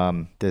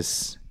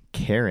this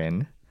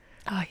Karen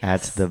Oh, at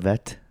yes. the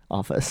vet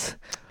office.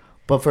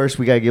 But first,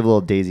 we got to give a little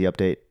Daisy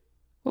update.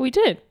 Well, we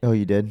did. Oh,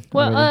 you did?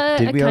 Well,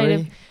 Already? Did we kind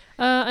already? of.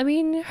 I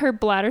mean, her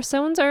bladder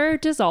stones are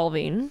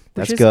dissolving, which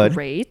That's is good.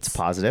 great. It's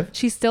positive.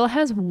 She still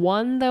has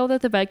one though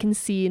that the vet can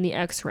see in the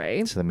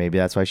X-ray. So maybe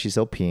that's why she's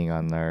still peeing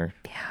on our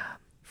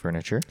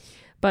furniture.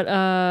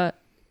 But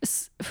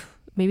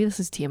maybe this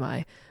is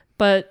TMI.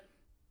 But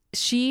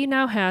she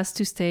now has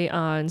to stay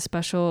on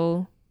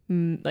special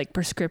like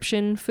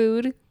prescription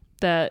food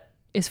that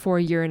is for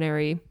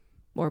urinary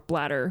or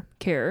bladder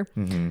care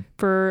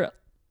for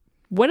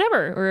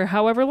whenever or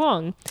however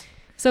long.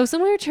 So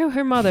similar to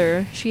her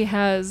mother, she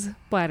has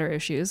bladder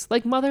issues,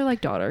 like mother,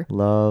 like daughter.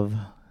 Love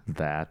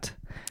that.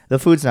 The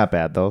food's not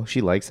bad though. She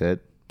likes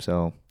it.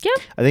 So Yeah.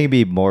 I think it'd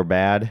be more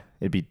bad.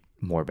 It'd be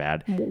more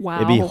bad. Wow.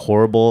 It'd be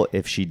horrible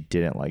if she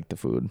didn't like the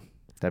food.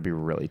 That'd be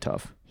really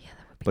tough. Yeah,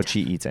 that would be But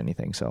she eats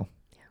anything, so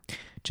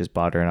just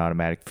bought her an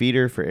automatic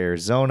feeder for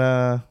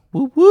Arizona.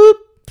 Whoop whoop.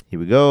 Here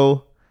we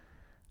go.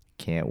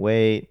 Can't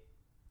wait.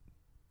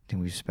 And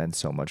we've spent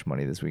so much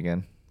money this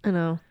weekend. I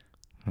know.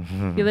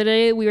 The other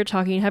day we were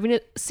having a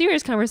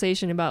serious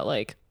conversation about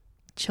like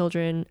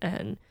children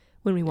and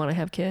when we want to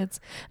have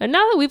kids. And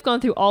now that we've gone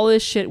through all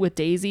this shit with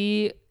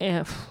Daisy,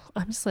 I'm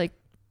just like,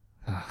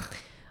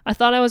 I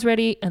thought I was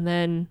ready, and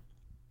then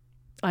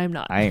I'm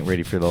not. I ain't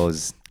ready for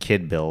those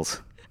kid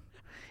bills.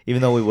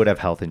 Even though we would have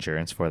health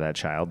insurance for that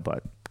child,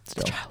 but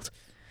still. Child.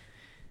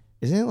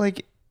 Isn't it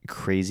like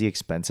crazy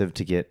expensive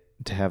to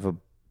have a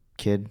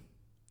kid?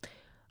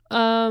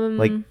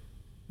 Like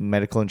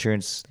medical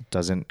insurance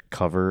doesn't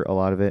cover a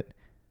lot of it.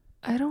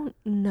 I don't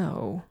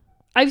know.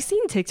 I've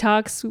seen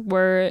TikToks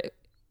where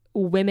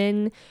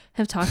women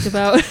have talked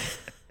about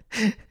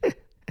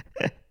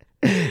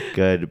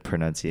Good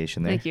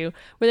pronunciation there. thank you,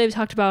 where they've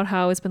talked about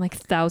how it's been like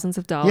thousands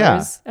of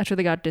dollars after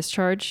they got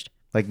discharged.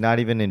 Like not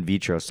even in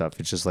vitro stuff.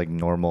 It's just like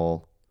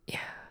normal. Yeah.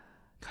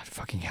 God,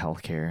 fucking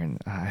healthcare and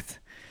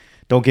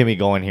don't get me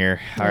going here.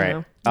 All I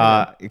right.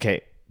 know.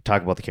 Okay.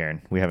 talk about the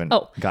Karen. We haven't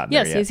gotten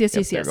yes, there yet.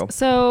 yes. There we go.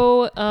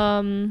 So,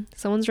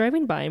 someone's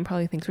driving by and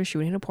probably thinks we're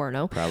shooting a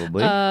porno.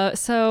 Probably.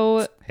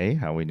 So Hey,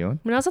 how we doing?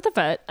 when I was at the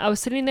vet, I was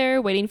sitting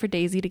there waiting for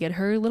Daisy to get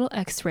her little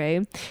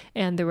X-ray,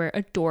 and there were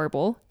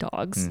adorable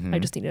dogs. I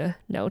just need to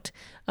note.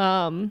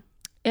 And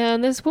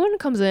this woman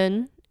comes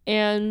in,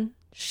 and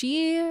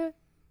she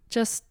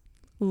just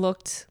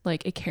looked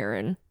like a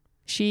Karen.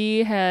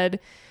 She had,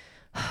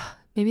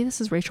 maybe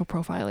this is racial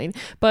profiling,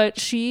 but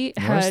she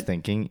I was had.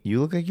 thinking, you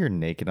look like you're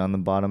naked on the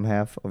bottom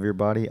half of your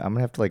body. I'm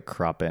gonna have to like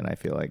crop in. I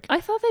feel like. I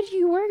thought that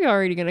you were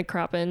already gonna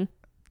crop in,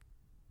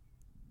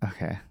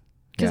 Okay.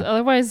 because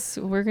otherwise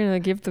we're gonna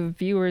give the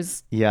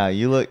viewers Yeah,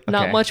 you look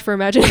not okay. much for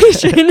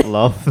imagination.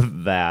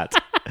 Love that.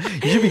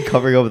 You should be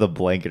covering up with a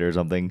blanket or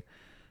something.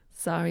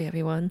 Sorry,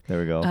 everyone. There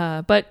we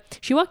go. But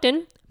she walked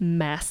in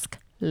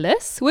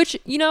maskless, which,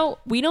 you know,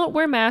 we don't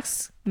wear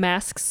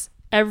masks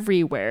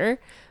everywhere,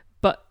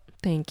 but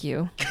thank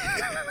you.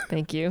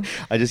 Thank you.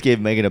 I just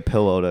gave Megan a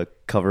pillow to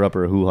cover up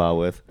her hoo-ha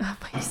with. Oh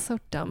my, you're so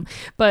dumb.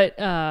 But,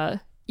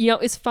 you know,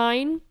 it's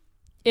fine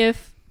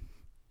if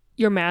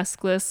you're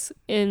maskless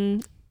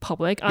in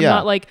public. I'm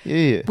not like,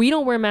 Yeah. we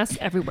don't wear masks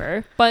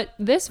everywhere, but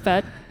this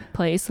vet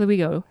place that we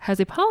go has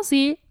a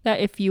policy that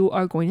if you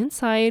are going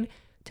inside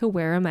to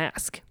wear a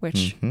mask,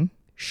 which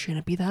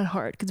shouldn't be that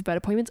hard because vet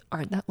appointments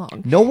aren't that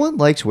long. No one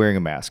likes wearing a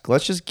mask.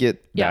 Let's just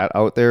get that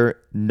out there.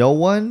 No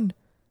one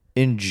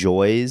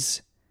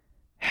enjoys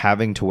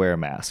having to wear a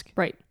mask.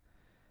 Right.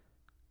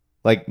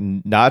 Like,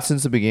 not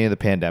since the beginning of the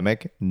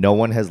pandemic. No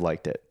one has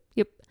liked it.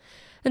 Yep.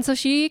 And so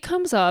she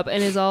comes up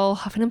and is all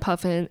huffing and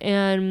puffing,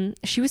 and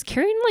she was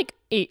carrying like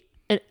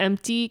an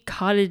empty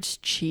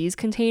cottage cheese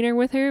container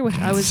with her, which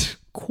I was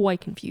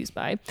quite confused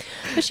by.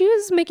 But she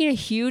was making a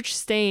huge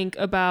stink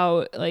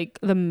about like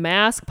the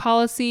mask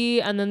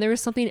policy, and then there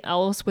was something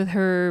else with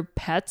her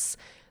pets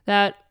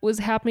that was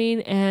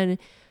happening, and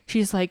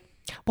she's like,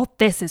 well,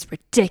 this is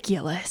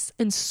ridiculous,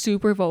 and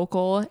super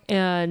vocal.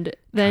 And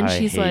then I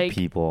she's hate like,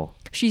 people.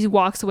 she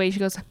walks away. She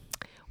goes,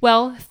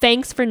 well,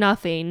 thanks for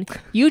nothing.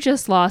 You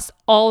just lost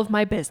all of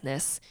my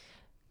business.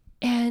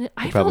 And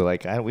I Probably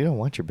felt, we don't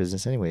want your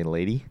business anyway,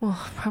 lady. well,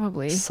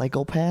 probably.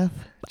 Psychopath.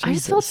 I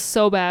just felt Jesus.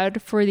 so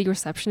bad for the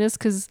receptionist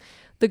because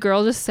the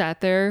girl just sat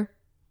there,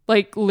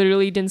 like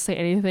literally didn't say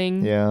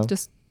anything. Yeah.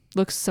 Just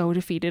looked so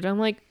defeated. I'm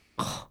like,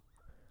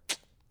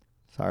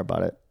 Sorry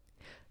about it.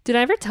 did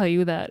I ever tell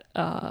you that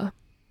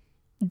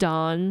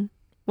Dawn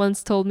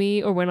once told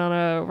me or went on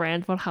a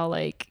rant about how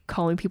like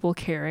calling people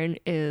Karen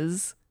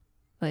is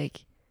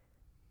like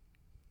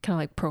kind of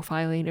like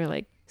profiling or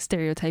like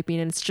stereotyping,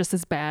 and it's just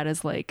as bad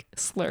as like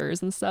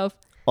slurs and stuff.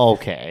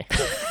 Okay.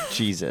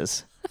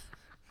 Jesus.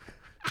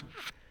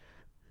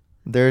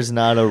 There's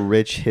not a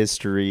rich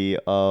history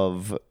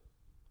of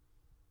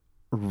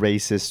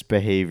racist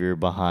behavior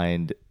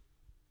behind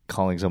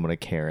calling someone a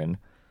Karen.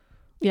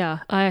 Yeah,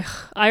 I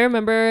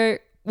remember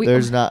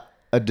There's not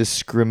a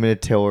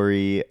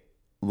discriminatory,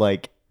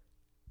 like,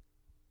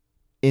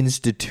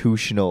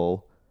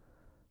 institutional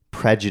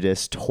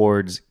prejudice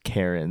towards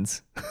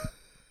Karens.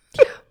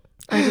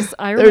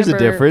 I remember There's a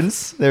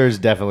difference. There's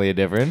definitely a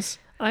difference.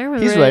 I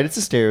remember He's right. It's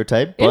a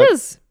stereotype. But, it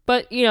is,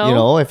 but you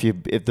know, if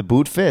the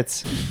boot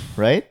fits,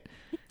 right?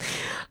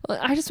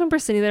 I just remember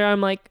sitting there.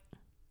 I'm like,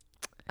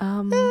 I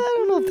don't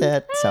know if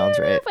that sounds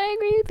I don't know right. if I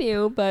agree with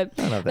you, but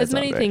I don't know if that as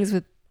many sounds right.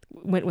 things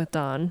went with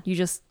Dawn. You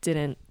just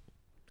didn't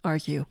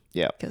argue.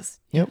 Yeah. Because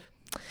Yep.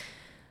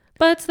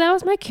 But that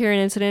was my Karen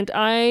incident.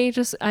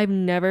 I've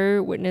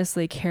never witnessed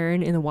like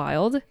Karen in the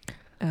wild.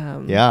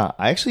 Yeah,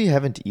 I actually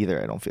haven't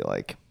either. I don't feel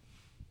like.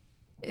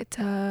 It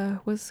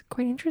was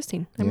quite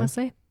interesting, I Yeah. must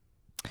say.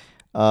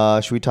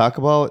 Should we talk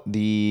about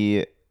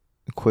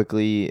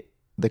quickly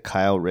the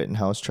Kyle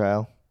Rittenhouse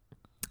trial?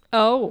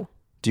 Oh,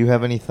 Do you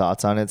have any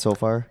thoughts on it so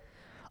far?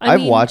 I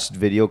I've mean, watched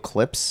video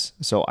clips,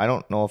 so I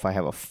don't know if I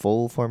have a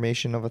full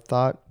formation of a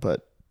thought,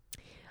 but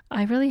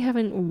I really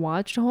haven't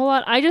watched a whole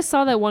lot. I just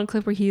saw that one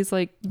clip where he's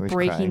like Where he's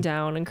breaking crying.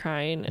 down and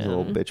crying. the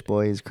little bitch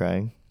boy is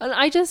crying. And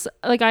I just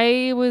like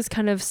I was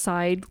kind of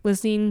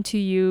listening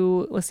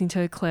to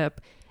a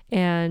clip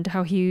and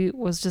how he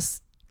was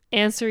just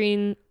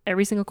answering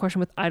every single question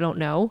with I don't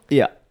know.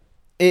 Yeah.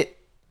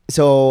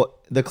 So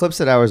the clips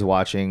that I was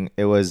watching,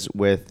 it was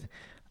with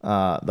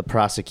the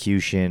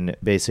prosecution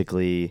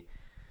basically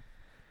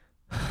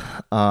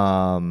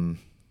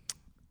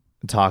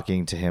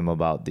talking to him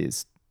about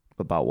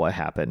what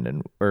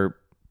happened or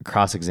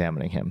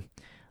cross-examining him.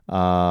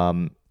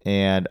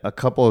 And a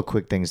couple of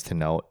quick things to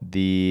note.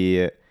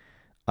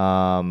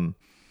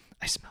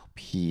 I smell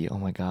pee. Oh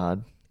my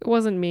God. It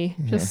wasn't me.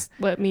 Just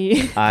let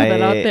me put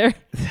that out there.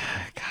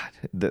 God,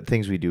 the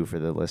things we do for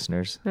the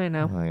listeners. I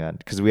know. Oh my God.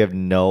 Because we have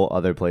no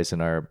other place in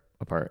our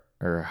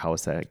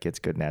house that gets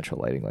good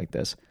natural lighting like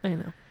this. I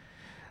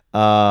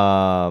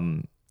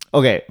know.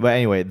 Okay, but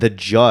anyway, the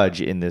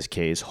judge in this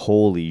case,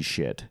 holy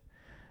shit.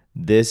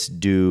 This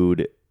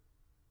dude,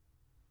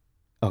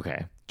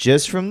 okay,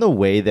 just from the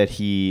way that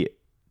he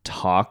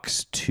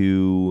talks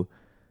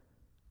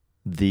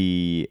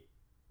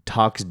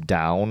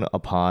down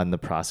upon the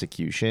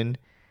prosecution,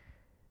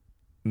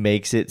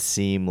 makes it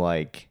seem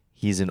like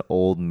he's an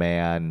old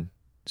man.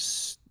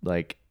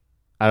 Like,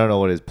 I don't know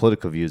what his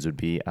political views would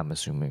be. I'm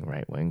assuming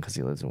right wing because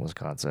he lives in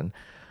Wisconsin.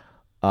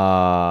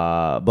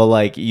 But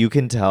like you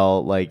can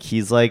tell, like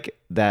he's like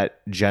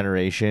that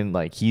generation.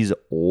 Like he's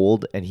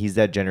old, and he's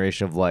that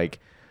generation of like,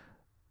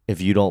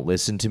 if you don't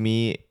listen to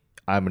me,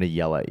 I'm gonna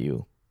yell at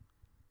you.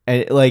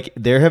 And like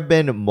there have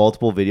been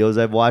multiple videos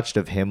I've watched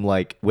of him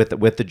like with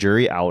the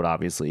jury out,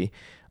 obviously,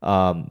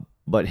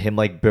 but him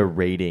like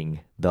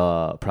berating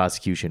the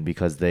prosecution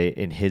because they,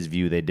 in his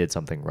view, they did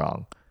something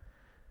wrong.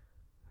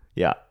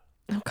 Yeah.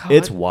 Oh, God.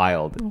 It's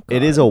wild. Oh,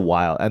 it is a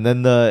wild. And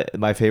then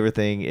my favorite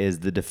thing is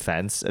the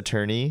defense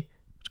attorney.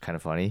 It's kind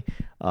of funny.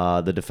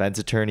 The defense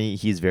attorney,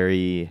 he's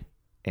very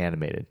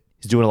animated.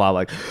 He's doing a lot of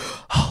like,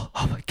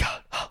 oh my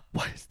God,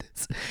 what is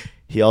this?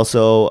 He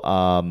also,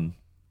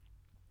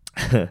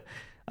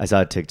 I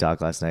saw a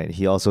TikTok last night.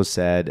 He also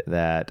said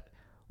that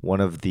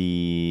one of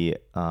the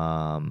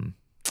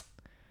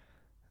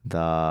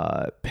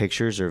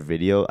pictures or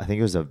video, I think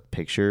it was a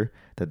picture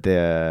that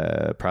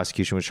the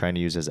prosecution was trying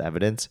to use as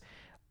evidence,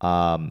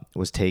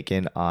 was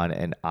taken on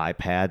an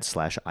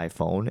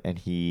iPad/iPhone, and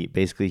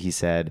he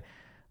said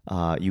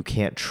you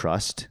can't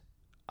trust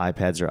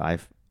iPads or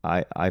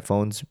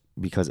iPhones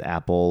because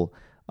Apple,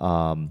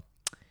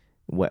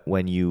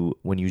 when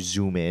you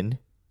zoom in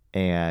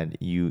and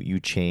you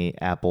change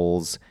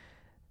Apple's,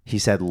 he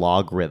said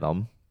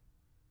logarithm.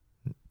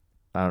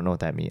 I don't know what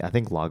that means. I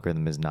think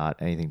logarithm is not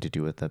anything to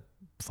do with the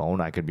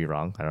phone. I could be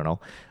wrong. I don't know.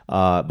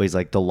 But he's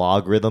like the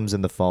logarithms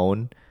in the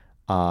phone,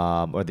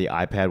 or the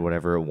iPad,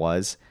 whatever it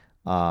was,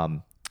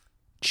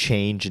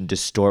 change and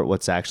distort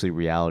what's actually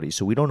reality.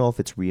 So we don't know if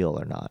it's real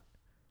or not.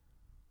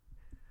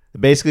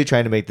 Basically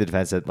trying to make the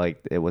defense that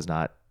like it was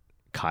not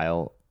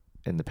Kyle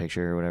in the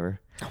picture or whatever.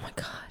 Oh my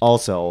God.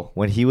 Also,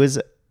 when he was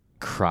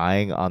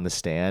crying on the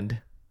stand,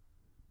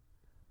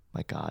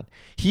 my God,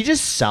 he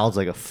just sounds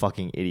like a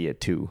fucking idiot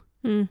too.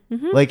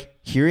 Mm-hmm. Like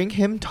hearing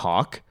him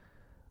talk,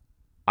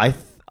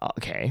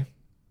 okay,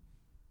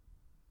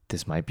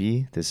 this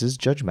is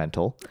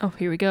judgmental. Oh,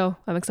 here we go.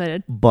 I'm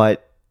excited.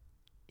 But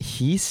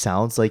he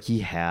sounds like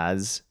he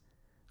has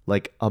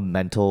like a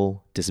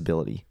mental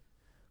disability,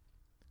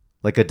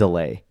 like a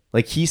delay.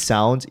 Like he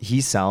sounds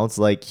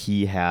like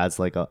he has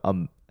like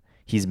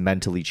he's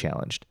mentally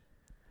challenged.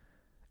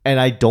 And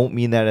I don't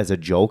mean that as a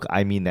joke.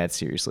 I mean that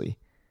seriously.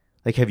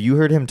 Like, have you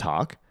heard him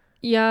talk?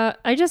 Yeah,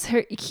 I just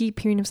keep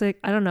hearing him say,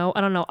 I don't know.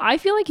 I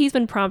feel like he's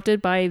been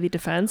prompted by the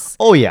defense.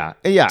 Oh, yeah.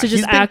 Yeah. To just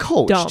he's been act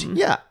coached. dumb.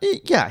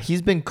 Yeah.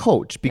 He's been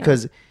coached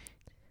because,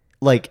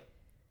 like,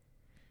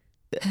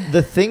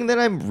 the thing that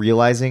I'm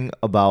realizing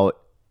about,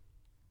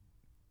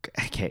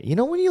 okay, you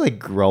know when you, like,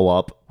 grow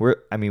up,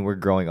 we're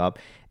growing up,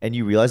 and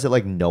you realize that,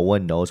 like, no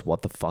one knows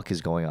what the fuck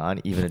is going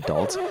on, even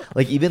adults.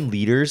 Like, even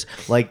leaders.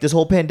 Like, this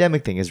whole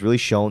pandemic thing has really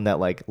shown that,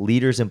 like,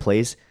 leaders in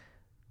place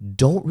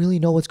don't really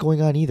know what's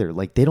going on either.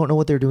 Like, they don't know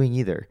what they're doing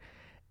either.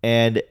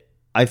 And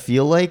I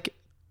feel like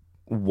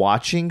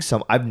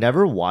I've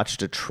never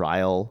watched a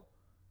trial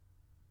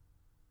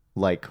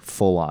like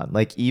full on.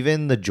 Like,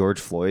 even the George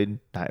Floyd,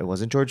 it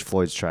wasn't George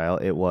Floyd's trial.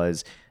 It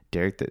was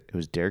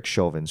Derek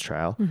Chauvin's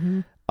trial.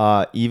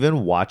 Mm-hmm.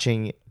 Even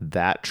watching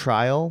that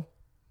trial,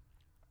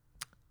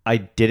 I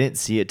didn't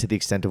see it to the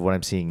extent of what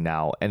I'm seeing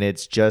now. And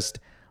it's just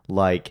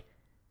like,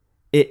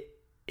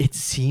 it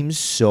seems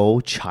so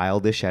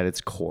childish at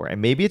its core.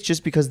 And maybe it's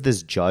just because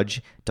this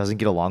judge doesn't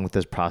get along with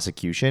this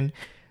prosecution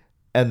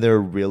and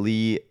they're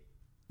really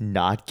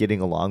not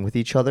getting along with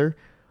each other.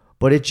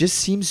 But it just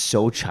seems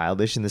so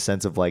childish in the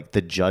sense of like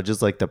the judge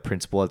is like the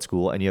principal at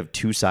school and you have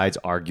two sides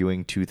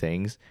arguing two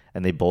things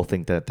and they both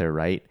think that they're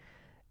right.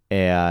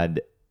 And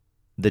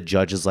the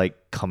judge is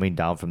like coming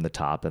down from the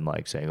top and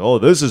like saying, oh,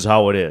 this is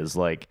how it is.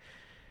 Like,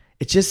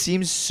 it just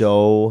seems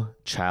so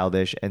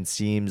childish and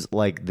seems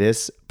like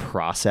this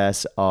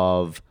process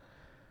of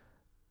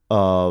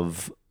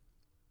the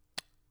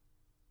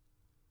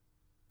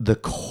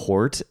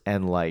court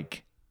and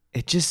like,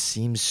 it just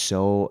seems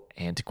so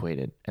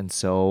antiquated and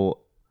so,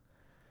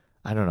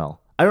 I don't know.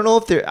 I don't know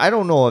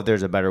if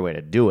there's a better way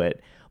to do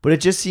it, but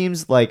it just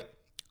seems like,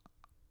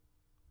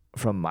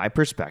 from my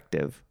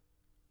perspective,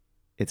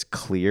 it's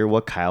clear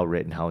what Kyle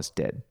Rittenhouse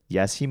did.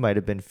 Yes, he might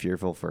have been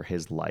fearful for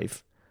his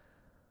life,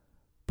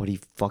 but he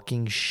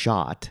fucking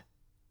shot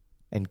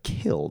and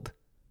killed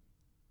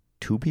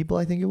 2 people,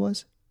 I think it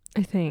was.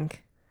 I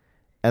think.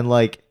 And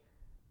like,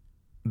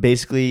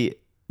 basically,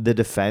 the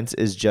defense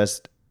is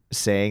just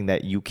saying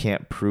that you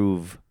can't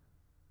prove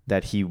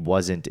that he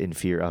wasn't in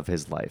fear of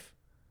his life.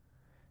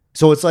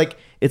 So it's like,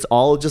 it's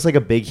all just like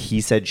a big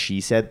he said,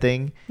 she said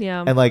thing.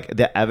 Yeah. And like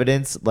the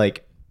evidence,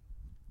 like,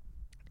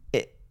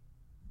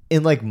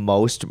 in like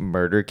most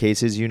murder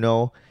cases, you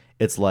know,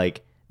 it's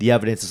like the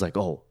evidence is like,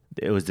 oh,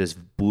 it was this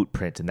boot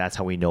print and that's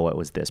how we know it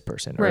was this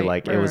person. Or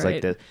like it was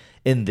like this.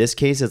 In this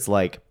case, it's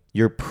like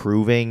you're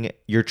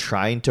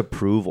trying to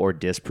prove or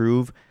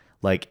disprove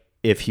like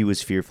if he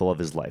was fearful of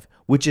his life,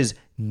 which is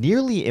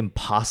nearly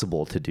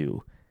impossible to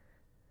do.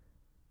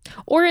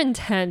 Or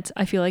intent,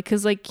 I feel like,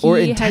 because like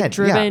he had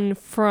driven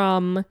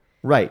from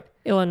right.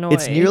 Illinois.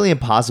 It's nearly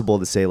impossible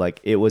to say like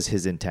it was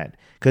his intent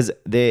because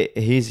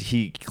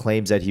he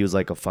claims that he was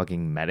like a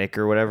fucking medic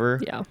or whatever.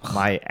 Yeah.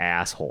 My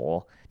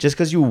asshole. Just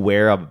because you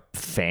wear a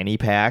fanny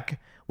pack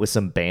with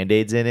some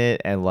band-aids in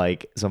it and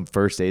like some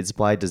first aid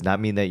supply does not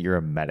mean that you're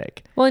a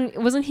medic. Well,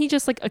 and wasn't he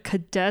just like a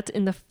cadet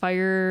in the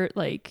fire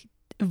like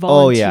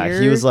volunteer? Oh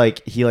yeah, he was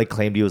like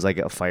claimed he was like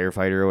a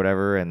firefighter or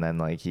whatever, and then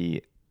like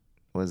he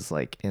was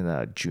like in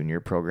a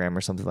junior program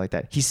or something like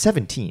that. He's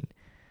 17,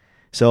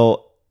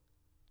 so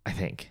I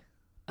think.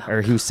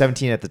 Or he was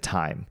 17 at the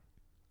time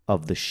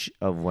of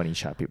of when he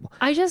shot people.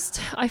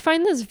 I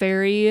find this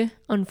very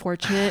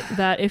unfortunate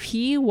that if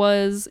he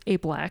was a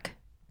black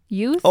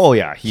youth, oh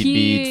yeah, he'd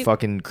be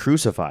fucking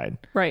crucified.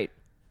 Right.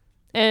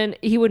 And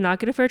he would not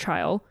get a fair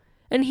trial.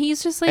 And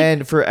he's just like,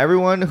 and for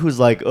everyone who's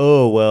like,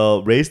 oh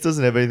well, race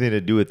doesn't have anything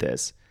to do with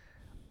this,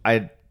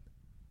 I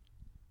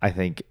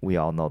think we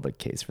all know the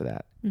case for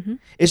that. Mm-hmm.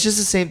 It's just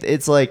the same.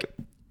 It's like,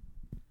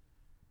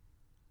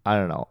 I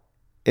don't know.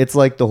 It's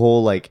like the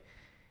whole like,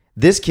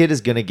 this kid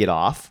is going to get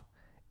off.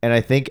 And I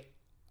think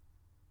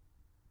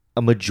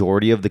a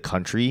majority of the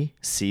country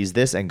sees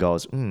this and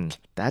goes,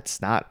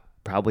 that's not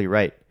probably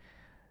right.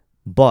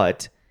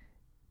 But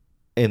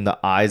in the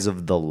eyes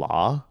of the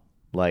law,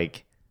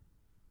 like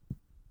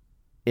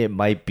it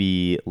might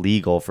be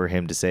legal for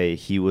him to say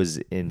he was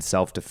in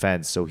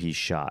self-defense, so he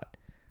shot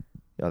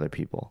other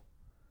people.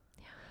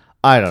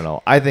 I don't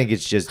know. I think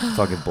it's just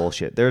fucking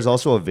bullshit. There's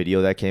also a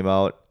video that came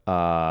out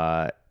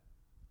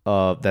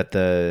that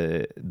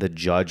the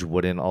judge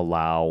wouldn't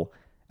allow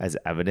as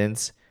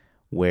evidence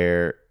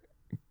where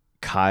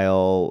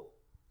Kyle,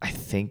 I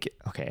think,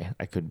 okay,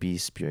 I could be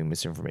spewing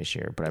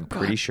misinformation here, but I'm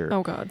pretty sure.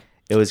 Oh God.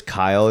 It was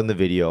Kyle in the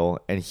video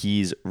and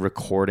he's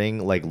recording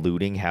like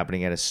looting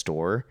happening at a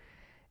store.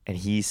 And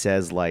he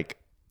says like,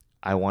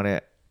 I want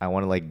to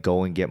like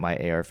go and get my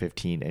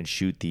AR-15 and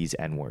shoot these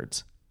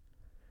N-words.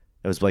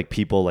 It was like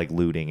people like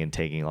looting and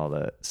taking all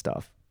the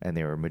stuff and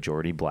they were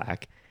majority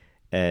black.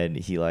 And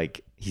he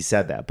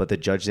said that, but the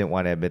judge didn't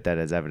want to admit that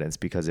as evidence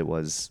because it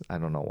was, I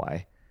don't know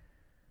why.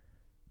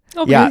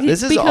 Oh, yeah,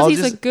 because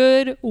he's a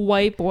good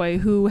white boy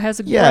who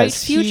has a bright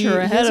future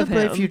ahead of him.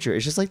 Bright future.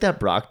 It's just like that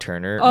Brock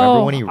Turner.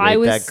 Remember when he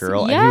raped that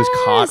girl and he was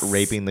caught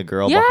raping the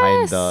girl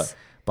behind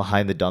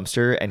the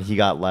dumpster and he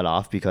got let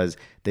off because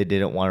they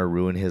didn't want to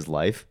ruin his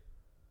life?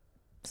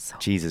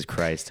 Jesus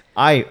Christ.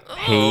 I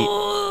hate...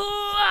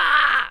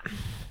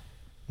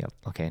 Yep.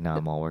 Okay, now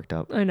I'm all worked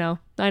up. I know.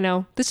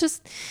 This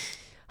just...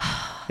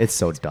 It's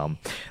so dumb.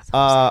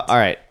 All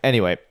right.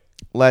 Anyway,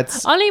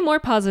 let's... On a more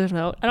positive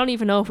note, I don't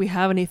even know if we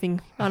have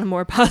anything on a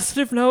more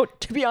positive note,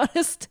 to be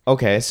honest.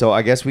 Okay, so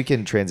I guess we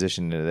can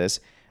transition into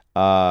this.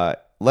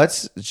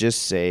 Let's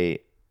just say,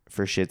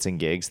 for shits and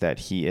gigs, that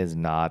he is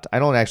not... I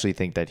don't actually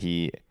think that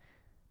he...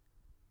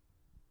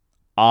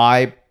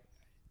 It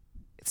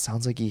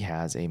sounds like he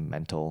has a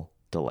mental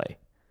delay.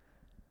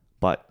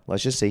 But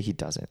let's just say he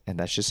doesn't, and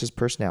that's just his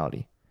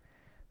personality.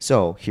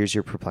 So here's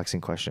your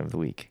perplexing question of the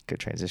week. Good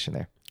transition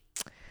there.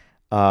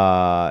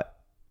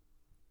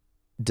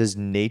 Does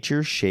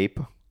nature shape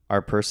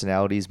our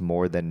personalities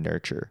more than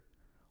nurture?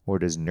 Or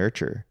does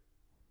nurture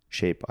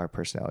shape our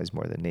personalities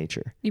more than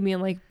nature? You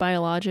mean like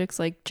biologics,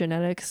 like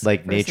genetics?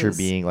 Like nature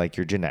being like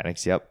your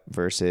genetics, yep,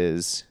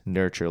 versus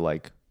nurture,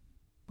 like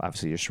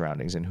obviously your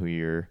surroundings and who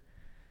you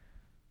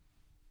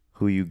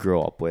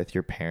grow up with,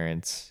 your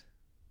parents.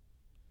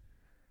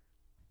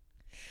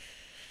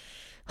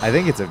 I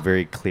think it's a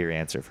very clear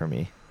answer for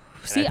me.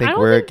 See,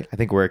 I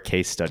think we're a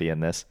case study in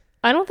this.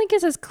 I don't think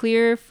it's as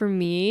clear for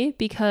me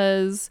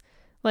because,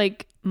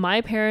 like,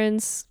 my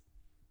parents...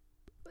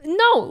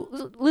 No,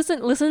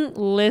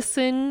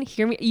 listen,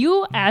 hear me.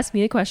 You asked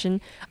me a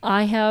question.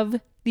 I have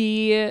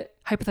the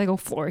hypothetical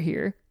floor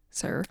here,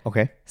 sir.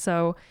 Okay.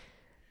 So,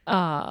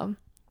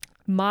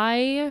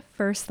 my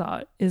first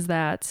thought is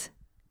that...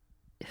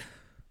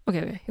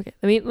 Okay.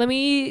 Let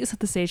me set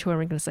the stage for what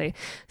I'm going to say.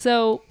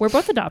 So, we're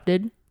both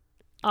adopted,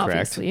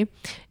 obviously.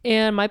 Correct.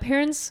 And my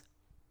parents...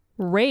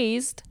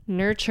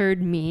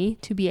 nurtured me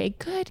to be a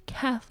good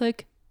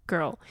Catholic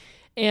girl.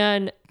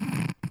 And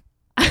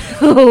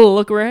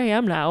look where I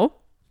am now.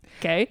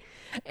 Okay.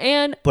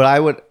 But I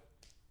would...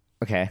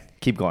 Okay,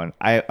 keep going.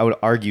 I would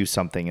argue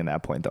something in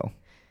that point, though.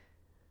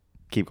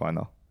 Keep going,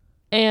 though.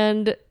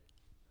 And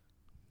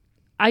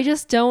I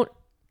just don't...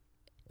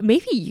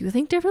 Maybe you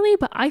think differently,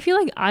 but I feel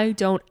like I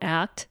don't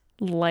act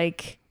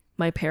like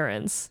my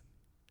parents.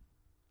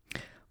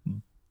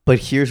 But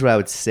here's what I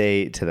would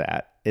say to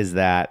that, is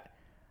that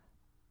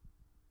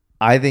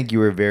I think you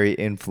were very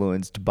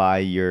influenced by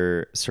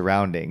your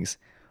surroundings.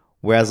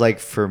 Whereas like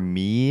for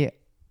me,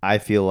 I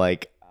feel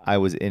like I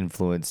was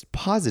influenced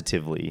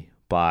positively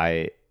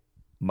by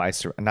my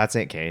I'm not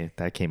saying, okay,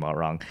 that came out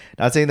wrong.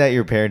 Not saying that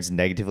your parents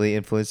negatively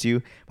influenced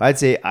you, but I'd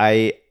say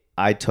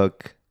I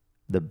took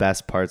the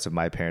best parts of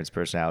my parents'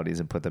 personalities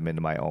and put them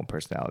into my own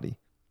personality,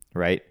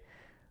 right?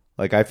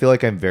 Like I feel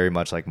like I'm very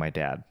much like my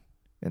dad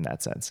in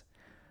that sense.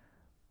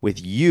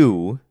 With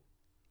you,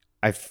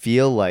 I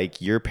feel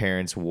like your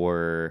parents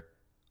were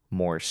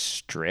more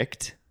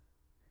strict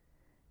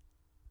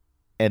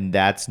and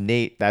that's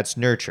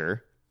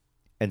nurture.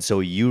 And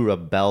so you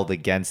rebelled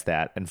against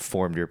that and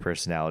formed your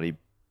personality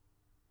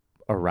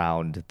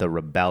around the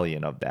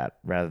rebellion of that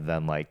rather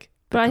than like.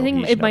 But I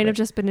think it might have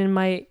just been in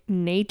my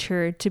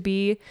nature to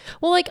be,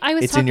 well, like I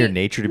was It's in your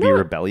nature to be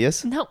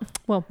rebellious? No.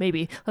 Well,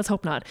 maybe. Let's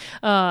hope not.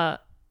 I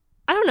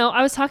don't know.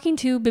 I was talking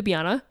to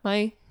Bibiana,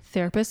 my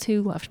therapist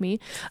who left me.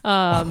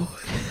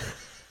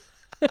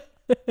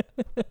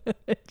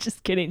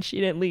 Just kidding. She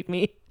didn't leave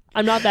me.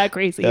 I'm not that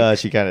crazy.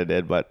 She kind of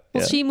did, but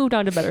well, she moved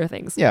on to better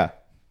things. Yeah.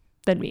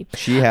 Than me.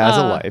 She has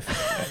a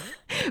life.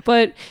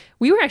 But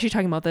we were actually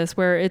talking about this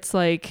where it's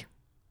like,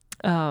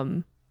 I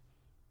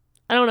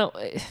don't know,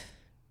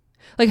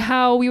 like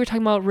how we were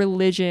talking about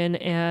religion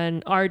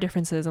and our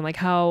differences and like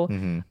how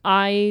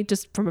I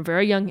just from a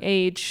very young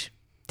age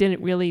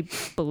didn't really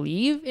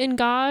believe in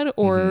God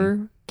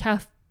or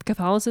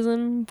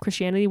Catholicism,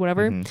 Christianity,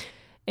 whatever.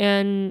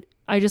 And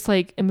I just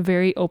like am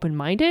very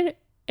open-minded.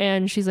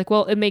 And she's like,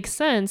 well, it makes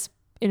sense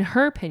in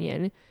her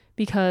opinion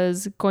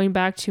because going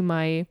back to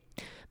my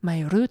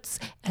roots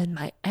and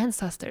my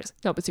ancestors.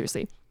 No, but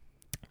seriously,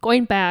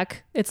 going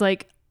back, it's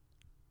like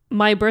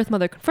my birth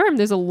mother confirmed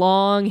there's a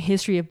long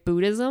history of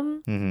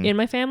Buddhism in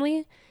my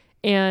family.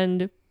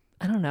 And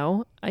I don't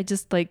know, I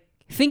just like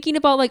thinking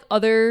about like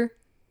other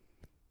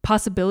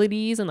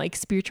possibilities and like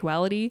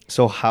spirituality.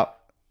 So how,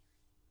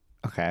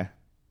 okay.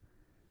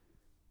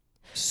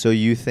 So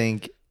you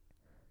think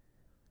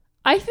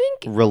I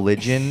think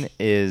religion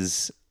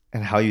is,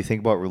 and how you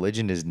think about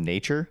religion is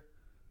nature?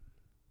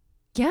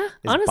 Yeah, is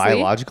honestly.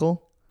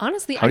 Biological?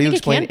 Honestly, how do you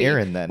explain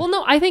Aaron then? Well,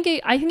 no, I think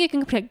it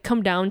can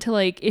come down to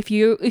like if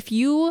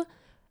you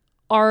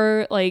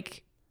are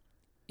like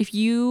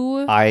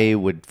I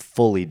would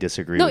fully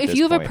disagree with this if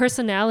you have point. a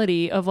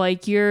personality of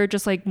like you're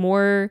just like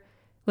more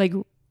like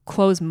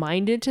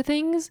closed-minded to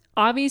things,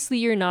 obviously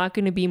you're not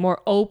going to be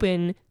more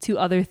open to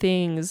other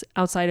things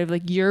outside of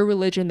like your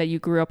religion that you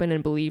grew up in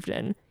and believed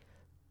in.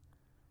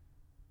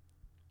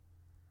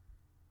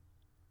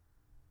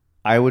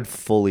 I would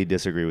fully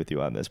disagree with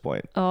you on this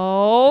point.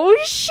 Oh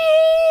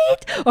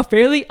shit! A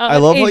fairly I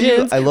love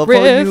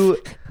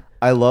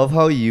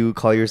how you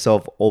call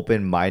yourself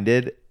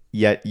open-minded,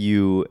 yet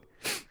you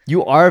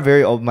are a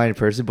very open-minded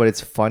person, but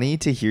it's funny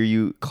to hear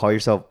you call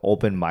yourself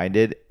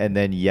open-minded and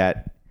then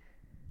yet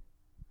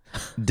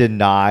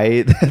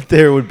deny that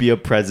there would be a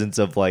presence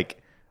of like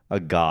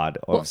a God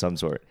of some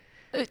sort.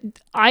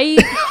 Isn't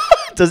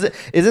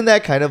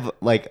that kind of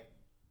like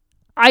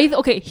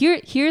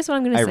here's what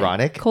I'm gonna say.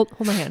 Ironic. Hold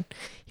my hand.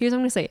 Here's what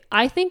I'm gonna say.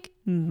 I think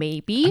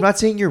maybe I'm not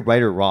saying you're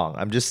right or wrong.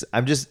 I'm just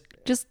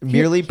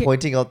merely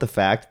pointing out the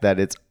fact that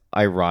it's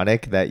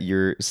ironic that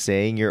you're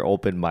saying you're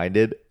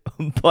open-minded,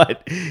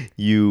 but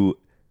you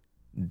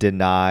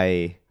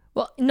deny.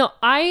 Well, no,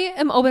 I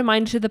am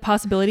open-minded to the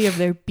possibility of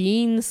there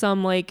being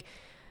some like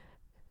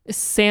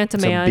Santa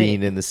man, some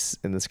being in the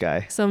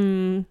sky,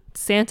 some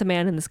Santa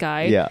man in the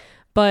sky. Yeah,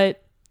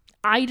 but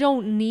I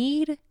don't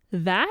need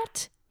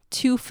that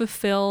to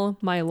fulfill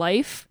my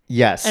life.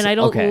 Yes. And I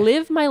don't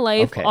live my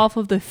life off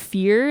of the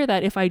fear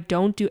that if I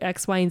don't do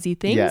X, Y, and Z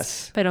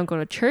things, if I don't go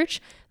to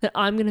church, that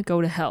I'm going to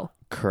go to hell.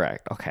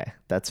 Correct. Okay.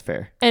 That's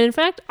fair. And in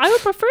fact, I would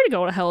prefer to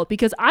go to hell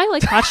because I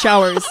like hot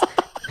showers.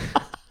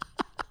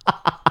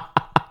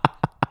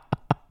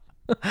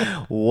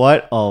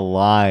 What a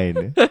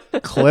line.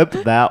 Clip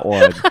that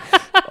one.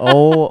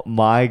 Oh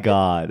my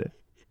God.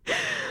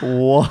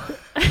 What?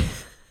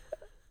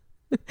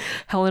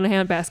 Hell in a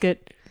handbasket.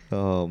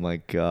 Oh my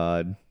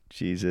God.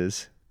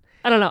 Jesus.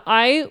 I don't know.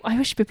 I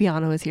wish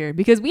Bibiana was here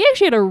because we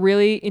actually had a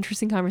really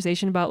interesting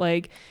conversation about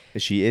like...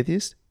 Is she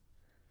atheist?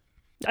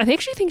 I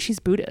think she thinks she's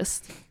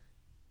Buddhist.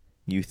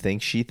 You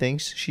think she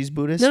thinks she's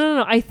Buddhist?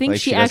 No. I think like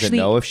she doesn't actually...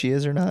 know if she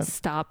is or not?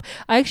 Stop.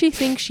 I actually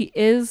think she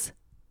is...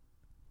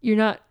 You're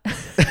not...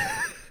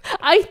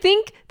 I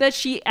think that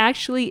she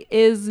actually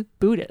is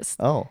Buddhist.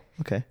 Oh,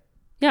 okay.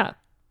 Yeah.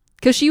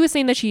 Because she was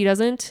saying that she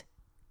doesn't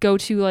go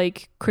to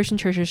like Christian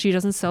churches. She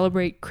doesn't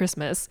celebrate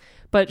Christmas,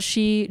 but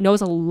she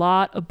knows a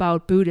lot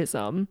about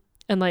Buddhism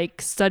and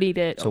like studied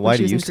it. So why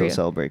do you still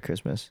celebrate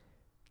Christmas?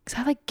 Because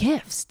I like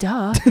gifts,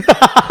 duh.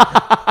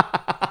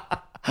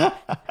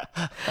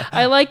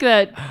 I like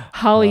that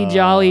holly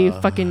jolly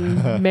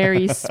fucking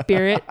merry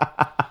spirit.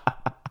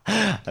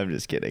 I'm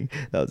just kidding.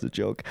 That was a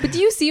joke. But do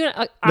you see?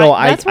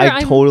 I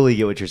totally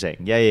get what you're saying.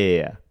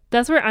 Yeah.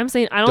 That's where I'm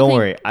saying I don't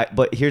worry.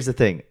 But here's the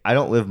thing. I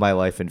don't live my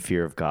life in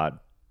fear of God.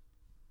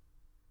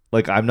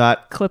 Like I'm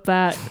not. Clip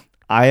that.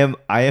 I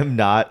am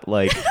not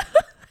like.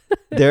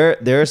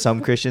 There are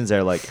some Christians that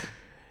are like,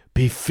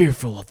 be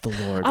fearful of the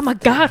Lord. I'm a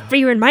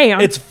God-fearing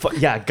man. It's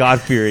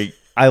God-fearing.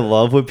 I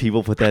love when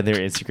people put that in their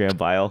Instagram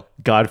bio.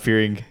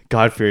 God-fearing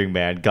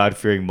man,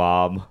 God-fearing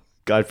mom,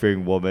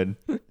 God-fearing woman.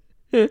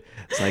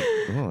 It's like,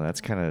 oh,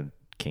 that's kind of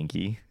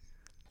kinky.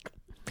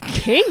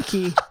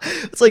 Kinky.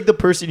 It's like the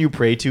person you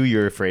pray to,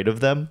 you're afraid of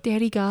them.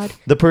 Daddy God.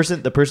 The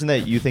person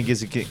that you think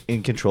is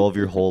in control of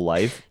your whole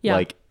life, yeah.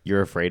 Like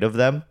you're afraid of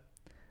them.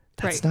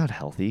 That's not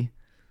healthy.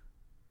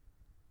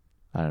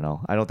 I don't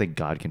know. I don't think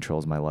God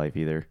controls my life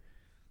either.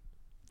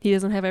 He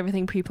doesn't have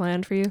everything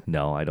pre-planned for you?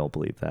 No, I don't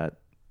believe that.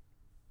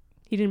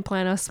 He didn't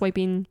plan us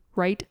swiping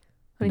right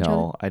on each other?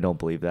 No, I don't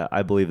believe that.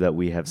 I believe that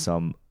we have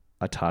some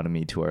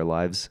autonomy to our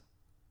lives.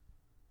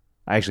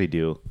 I actually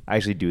do. I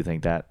actually do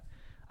think that.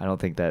 I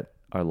don't think that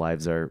our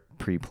lives are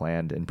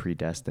pre-planned and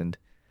predestined.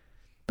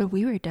 But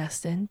we were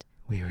destined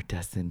We were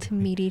destined to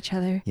meet each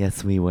other.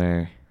 Yes, we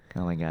were.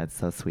 Oh my God,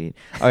 so sweet.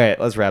 Okay,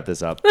 let's wrap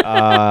this up. Do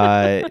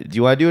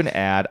you want to do an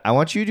ad? I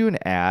want you to do an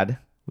ad.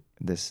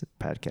 This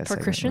podcast For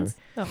segment, Christians?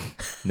 whatever. Oh.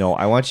 No,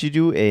 I want you to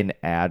do an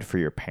ad for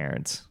your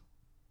parents.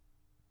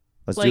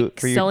 Let's do Like it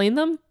for selling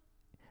them?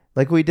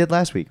 like we did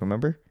last week.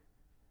 Remember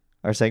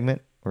our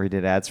segment where we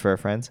did ads for our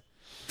friends?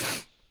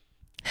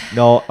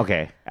 No,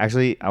 okay.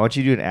 Actually, I want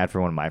you to do an ad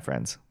for one of my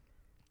friends.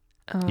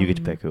 You get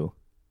to pick who.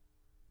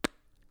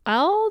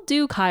 I'll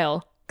do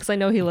Kyle because I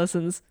know he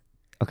listens.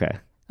 Okay.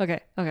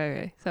 Okay.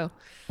 So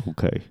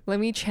Okay. let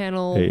me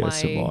channel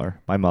ASMR.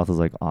 My mouth is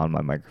like on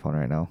my microphone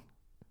right now.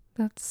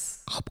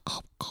 That's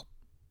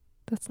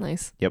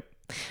nice. Yep.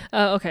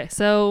 Okay,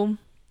 so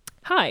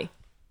hi,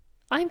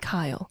 I'm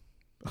Kyle.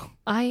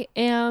 I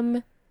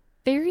am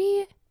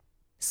very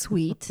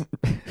sweet,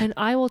 and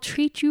I will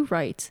treat you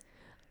right.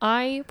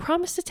 I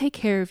promise to take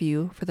care of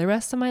you for the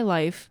rest of my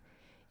life.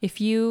 If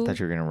you, Thought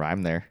you were gonna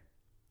rhyme there.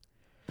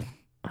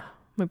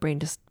 my brain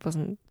just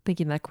wasn't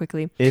thinking that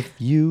quickly. If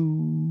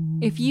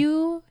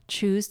you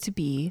choose to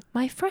be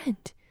my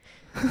friend,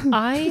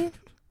 I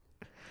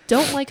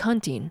don't like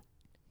hunting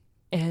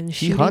and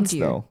he shooting hunts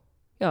deer. though.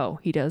 Oh,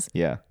 he does.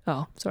 Yeah.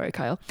 Oh, sorry,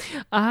 Kyle.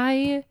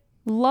 I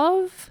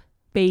love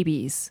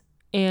babies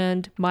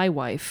and my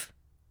wife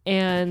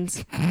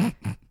and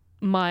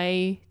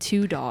my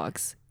 2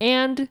 dogs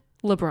and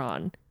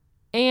LeBron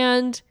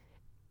and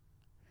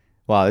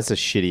Wow, that's a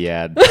shitty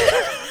ad.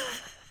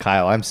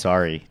 Kyle, I'm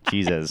sorry.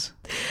 Jesus.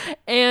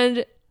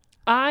 and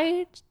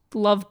I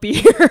love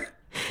beer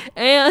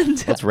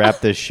and Let's wrap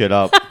this shit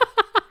up.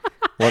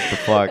 What the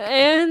fuck?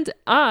 and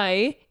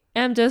I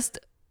am just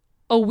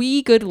a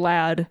wee good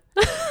lad.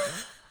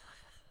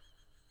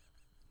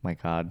 My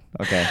God.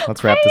 Okay,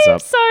 let's wrap this I'm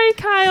up. sorry,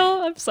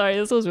 Kyle. I'm sorry.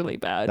 This was really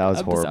bad. That was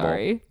I'm horrible.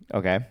 Sorry.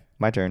 Okay,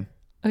 my turn.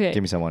 Okay.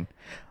 Give me someone.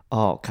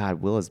 Oh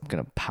God, Will is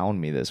gonna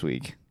pound me this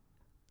week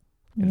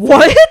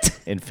What?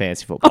 in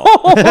fantasy football.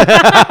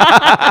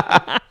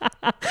 I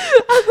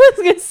was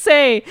gonna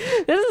say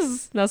this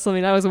is not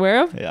something I was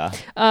aware of. Yeah.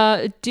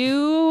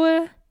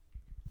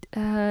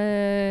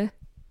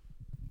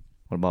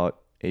 What about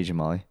Asian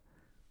Molly?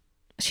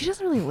 She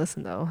doesn't really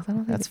listen though. I don't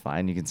think That's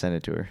fine. You can send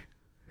it to her.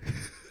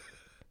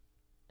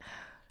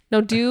 No,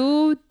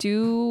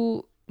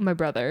 do my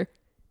brother.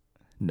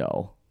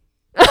 No.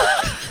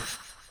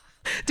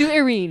 Do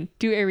Irene.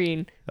 Do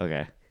Irene.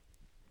 Okay.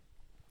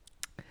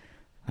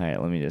 All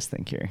right. Let me just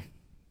think here.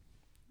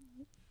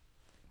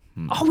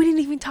 Oh, we didn't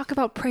even talk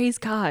about praise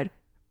God.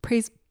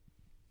 Praise.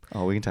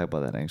 Oh, we can talk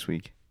about that next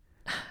week.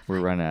 We're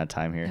running out of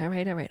time here. All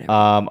right.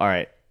 All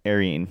right.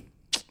 Irene.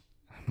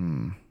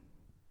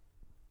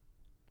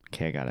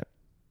 Okay, I got it.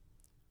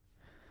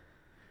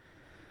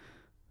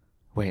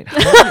 Wait.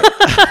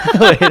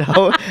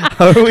 How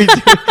are we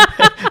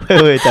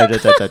doing? Wait, time.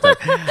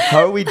 How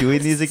are we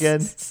doing these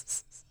again?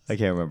 I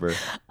can't remember.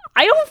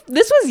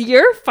 This was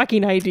your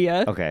fucking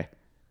idea. Okay.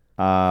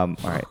 All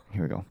right.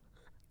 Here we go.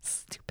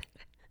 Stupid.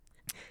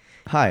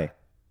 Hi.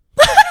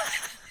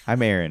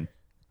 I'm Aaron.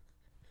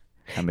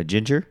 I'm a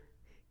ginger.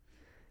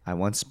 I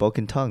once spoke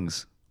in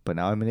tongues, but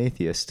now I'm an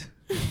atheist.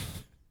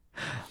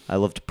 I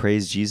love to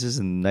praise Jesus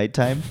in the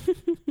nighttime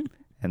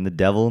and the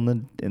devil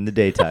in the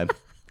daytime.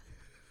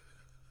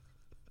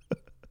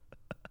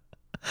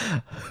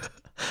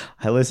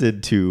 I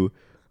listen to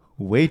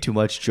way too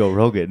much Joe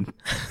Rogan.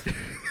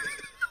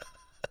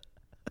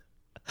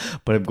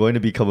 But I'm going to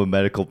become a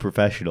medical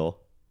professional.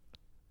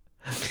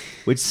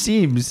 Which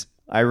seems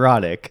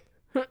ironic.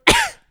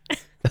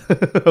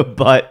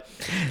 But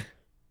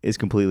is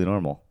completely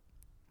normal.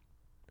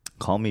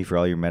 Call me for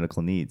all your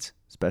medical needs,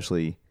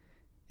 especially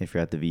if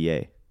you're at the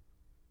VA.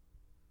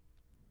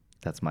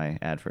 That's my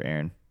ad for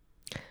Aaron.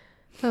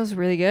 That was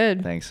really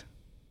good. Thanks.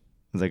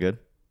 Is that good?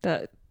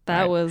 That All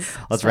right. was.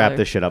 Let's stellar. wrap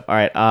this shit up. All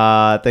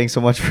right. Thanks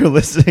so much for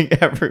listening,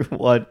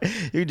 everyone.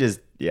 You just,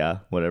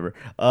 whatever.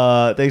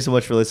 Thanks so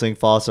much for listening.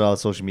 Follow us on all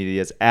social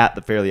medias at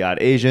The Fairly Odd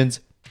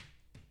Asians.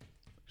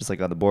 Just like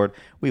on the board.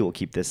 We will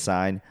keep this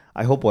sign.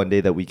 I hope one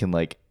day that we can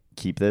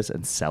keep this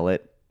and sell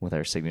it with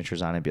our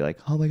signatures on it and be like,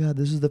 oh my God,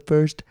 this is the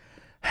first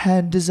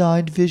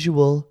hand-designed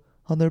visual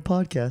on their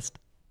podcast.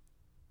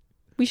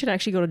 We should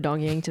actually go to Dong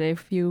Yang today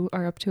if you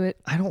are up to it.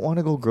 I don't want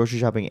to go grocery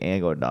shopping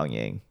and go to Dong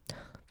Yang.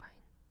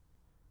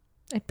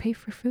 I'd pay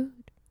for food.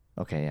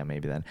 Okay, yeah,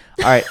 maybe then.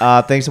 All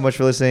right. Thanks so much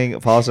for listening.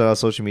 Follow us on all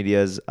social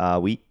medias.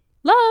 We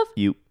Love.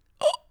 you.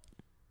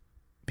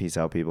 Peace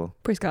out, people.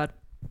 Praise God.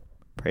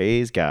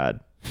 Praise God.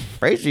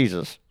 Praise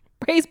Jesus.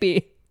 Praise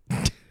be.